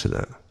experience of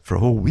that for a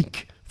whole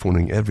week,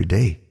 phoning every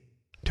day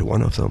to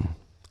one of them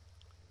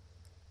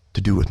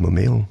to do with my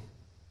mail.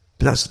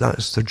 But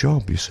that's their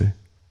job, you see.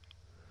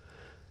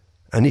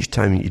 And each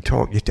time you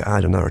talk, you have to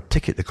add another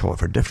ticket, they call it,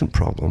 for a different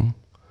problem,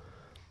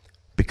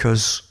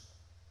 because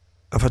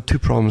I've had 2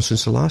 problems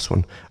since the last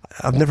one.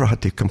 I've never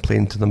had to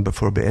complain to them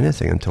before about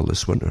anything until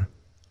this winter.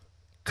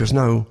 Because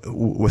now,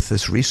 with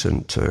this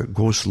recent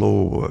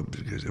go-slow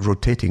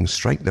rotating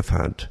strike they've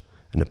had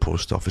in the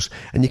post office,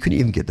 and you couldn't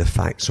even get the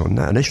facts on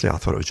that. Initially, I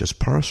thought it was just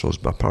parcels,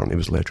 but apparently it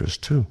was letters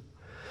too.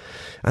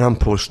 And I'm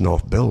posting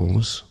off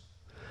bills,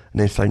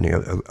 and then finding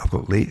out I've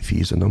got late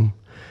fees in them,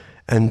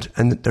 and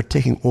they're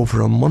taking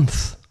over a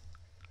month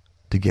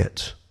to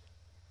get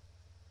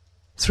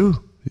through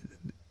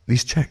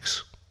these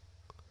checks.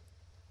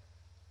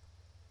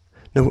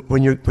 Now,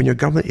 when your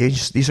government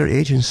agencies, these are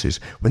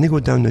agencies, when they go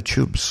down the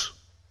tubes,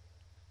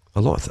 a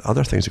lot of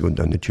other things are going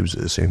down the tubes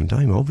at the same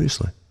time,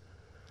 obviously.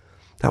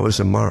 That was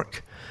a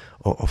mark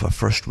of a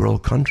first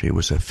world country,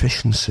 was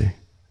efficiency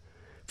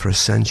for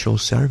essential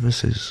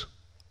services.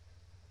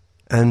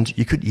 And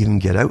you couldn't even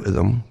get out of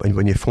them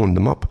when you phoned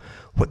them up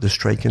what the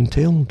strike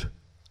entailed.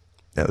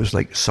 It was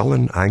like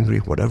sullen, angry,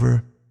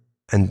 whatever.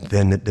 And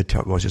then the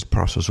talk was just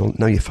parcels on.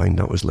 Now you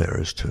find out was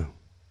letters too.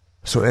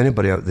 So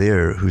anybody out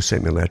there who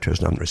sent me letters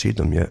and I haven't received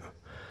them yet,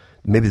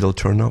 maybe they'll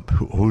turn up.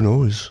 Who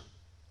knows?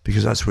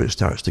 Because that's where it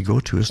starts to go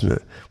to, isn't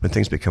it? When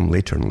things become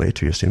later and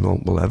later, you're saying, well,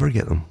 we'll ever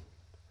get them.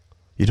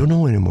 You don't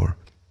know anymore.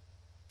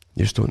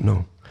 You just don't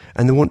know.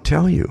 And they won't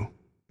tell you.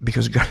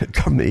 Because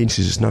government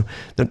agencies now,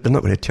 they're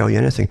not going to tell you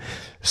anything.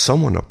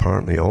 Someone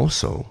apparently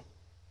also,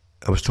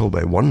 I was told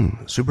by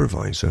one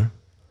supervisor,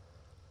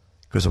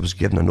 because I was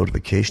given a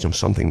notification of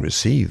something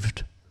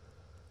received,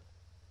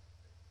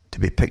 to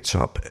be picked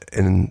up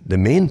in the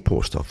main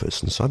post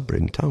office in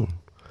Sudbury in town.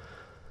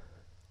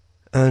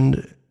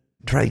 And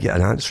try to get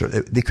an answer.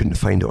 They couldn't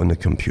find it on the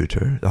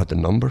computer. They had the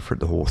number for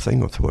the whole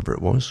thing, or whoever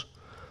it was.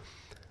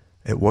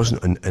 It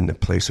wasn't in the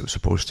place it was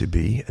supposed to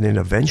be. And then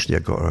eventually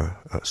I got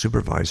a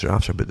supervisor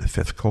after about the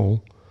fifth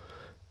call,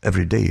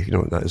 every day,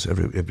 that is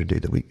every day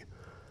of the week,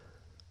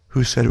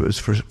 who said it was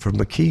for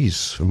my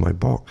keys, for my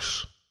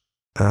box.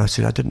 And I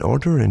said, I didn't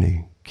order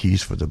any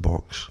keys for the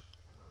box.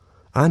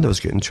 And I was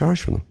getting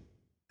charged for them.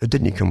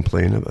 Didn't you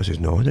complain? I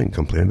said, no, I didn't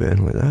complain about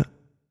anything like that.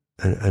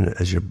 And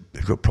as you've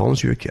got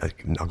problems with your key,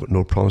 I've got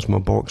no problems with my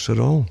box at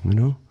all,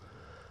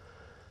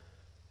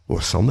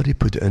 Well, somebody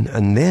put it in,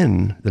 and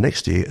then the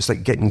next day, it's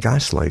like getting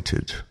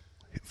gaslighted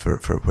for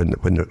when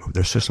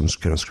their system's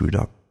kind of screwed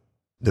up.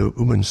 The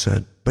woman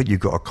said, but you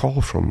got a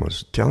call from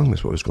us telling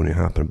us what was going to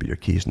happen about your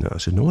keys and that. I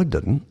said, no, I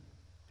didn't.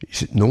 He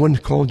said, no one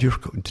called you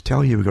to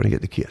tell you we're going to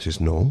get the key. I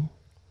says, no.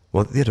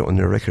 Well, they had it on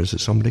their records that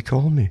somebody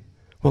called me.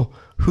 Well,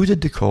 who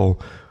did they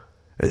call?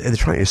 Are they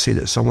trying to say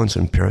that someone's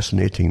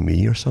impersonating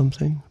me or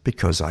something?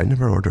 Because I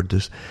never ordered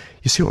this.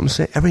 You see what I'm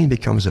saying? Everything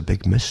becomes a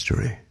big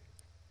mystery.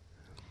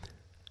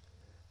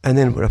 And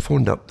then when I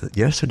phoned up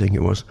yesterday,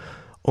 it was,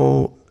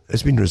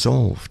 it's been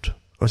resolved.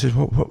 I said,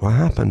 what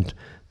happened?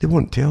 They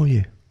won't tell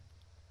you.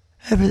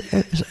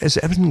 Is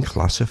everything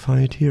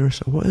classified here?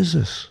 So what is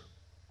this?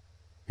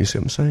 You see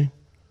what I'm saying?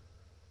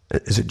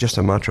 Is it just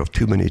a matter of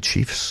too many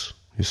chiefs,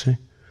 you see?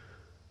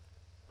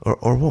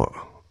 Or what?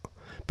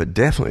 But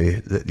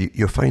definitely,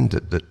 you'll find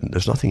that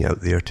there's nothing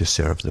out there to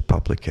serve the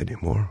public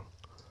anymore.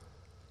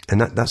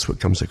 And that's what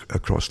comes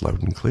across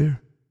loud and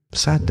clear.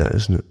 Sad that,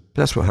 isn't it?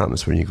 But that's what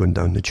happens when you're going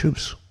down the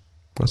tubes.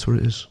 That's what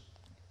it is.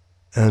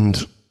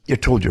 And you're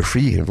told you're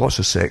free, you have lots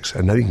of sex,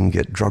 and now you can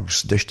get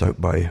drugs dished out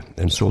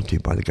and sold to you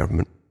by the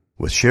government,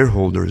 with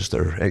shareholders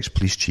that are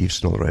ex-police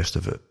chiefs and all the rest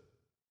of it.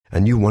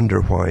 And you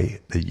wonder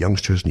why the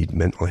youngsters need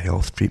mental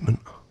health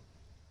treatment.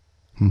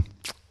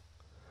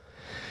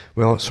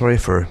 Well, sorry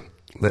for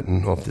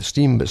letting off the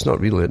steam, but it's not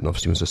really letting off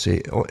steam, as I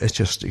say. It's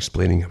just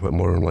explaining what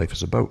modern life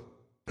is about.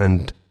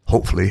 And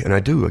hopefully, and I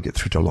get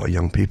through to a lot of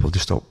young people to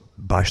stop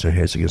bashing their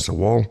heads against the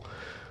wall.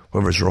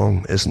 Whatever's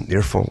wrong isn't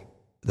their fault.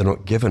 They're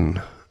not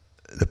given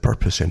the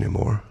purpose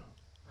anymore.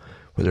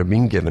 What they're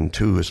being given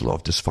to is a lot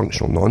of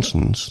dysfunctional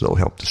nonsense that'll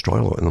help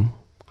destroy a lot of them.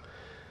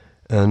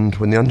 And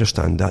when they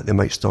understand that, they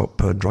might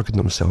stop drugging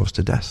themselves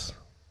to death,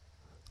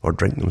 or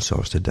drinking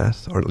themselves to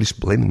death, or at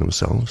least blaming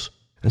themselves,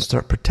 and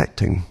start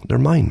protecting their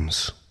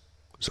minds.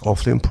 It's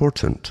awfully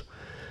important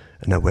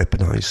in a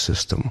weaponized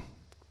system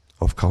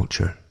of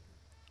culture,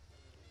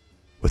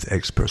 with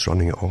experts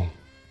running it all.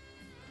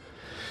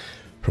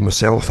 From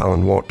myself,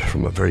 Alan Watt,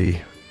 from a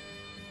very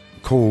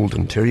cold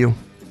Ontario,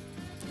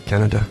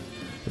 Canada,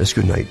 it's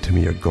good night to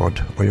me, your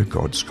God or your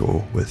gods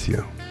go with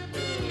you.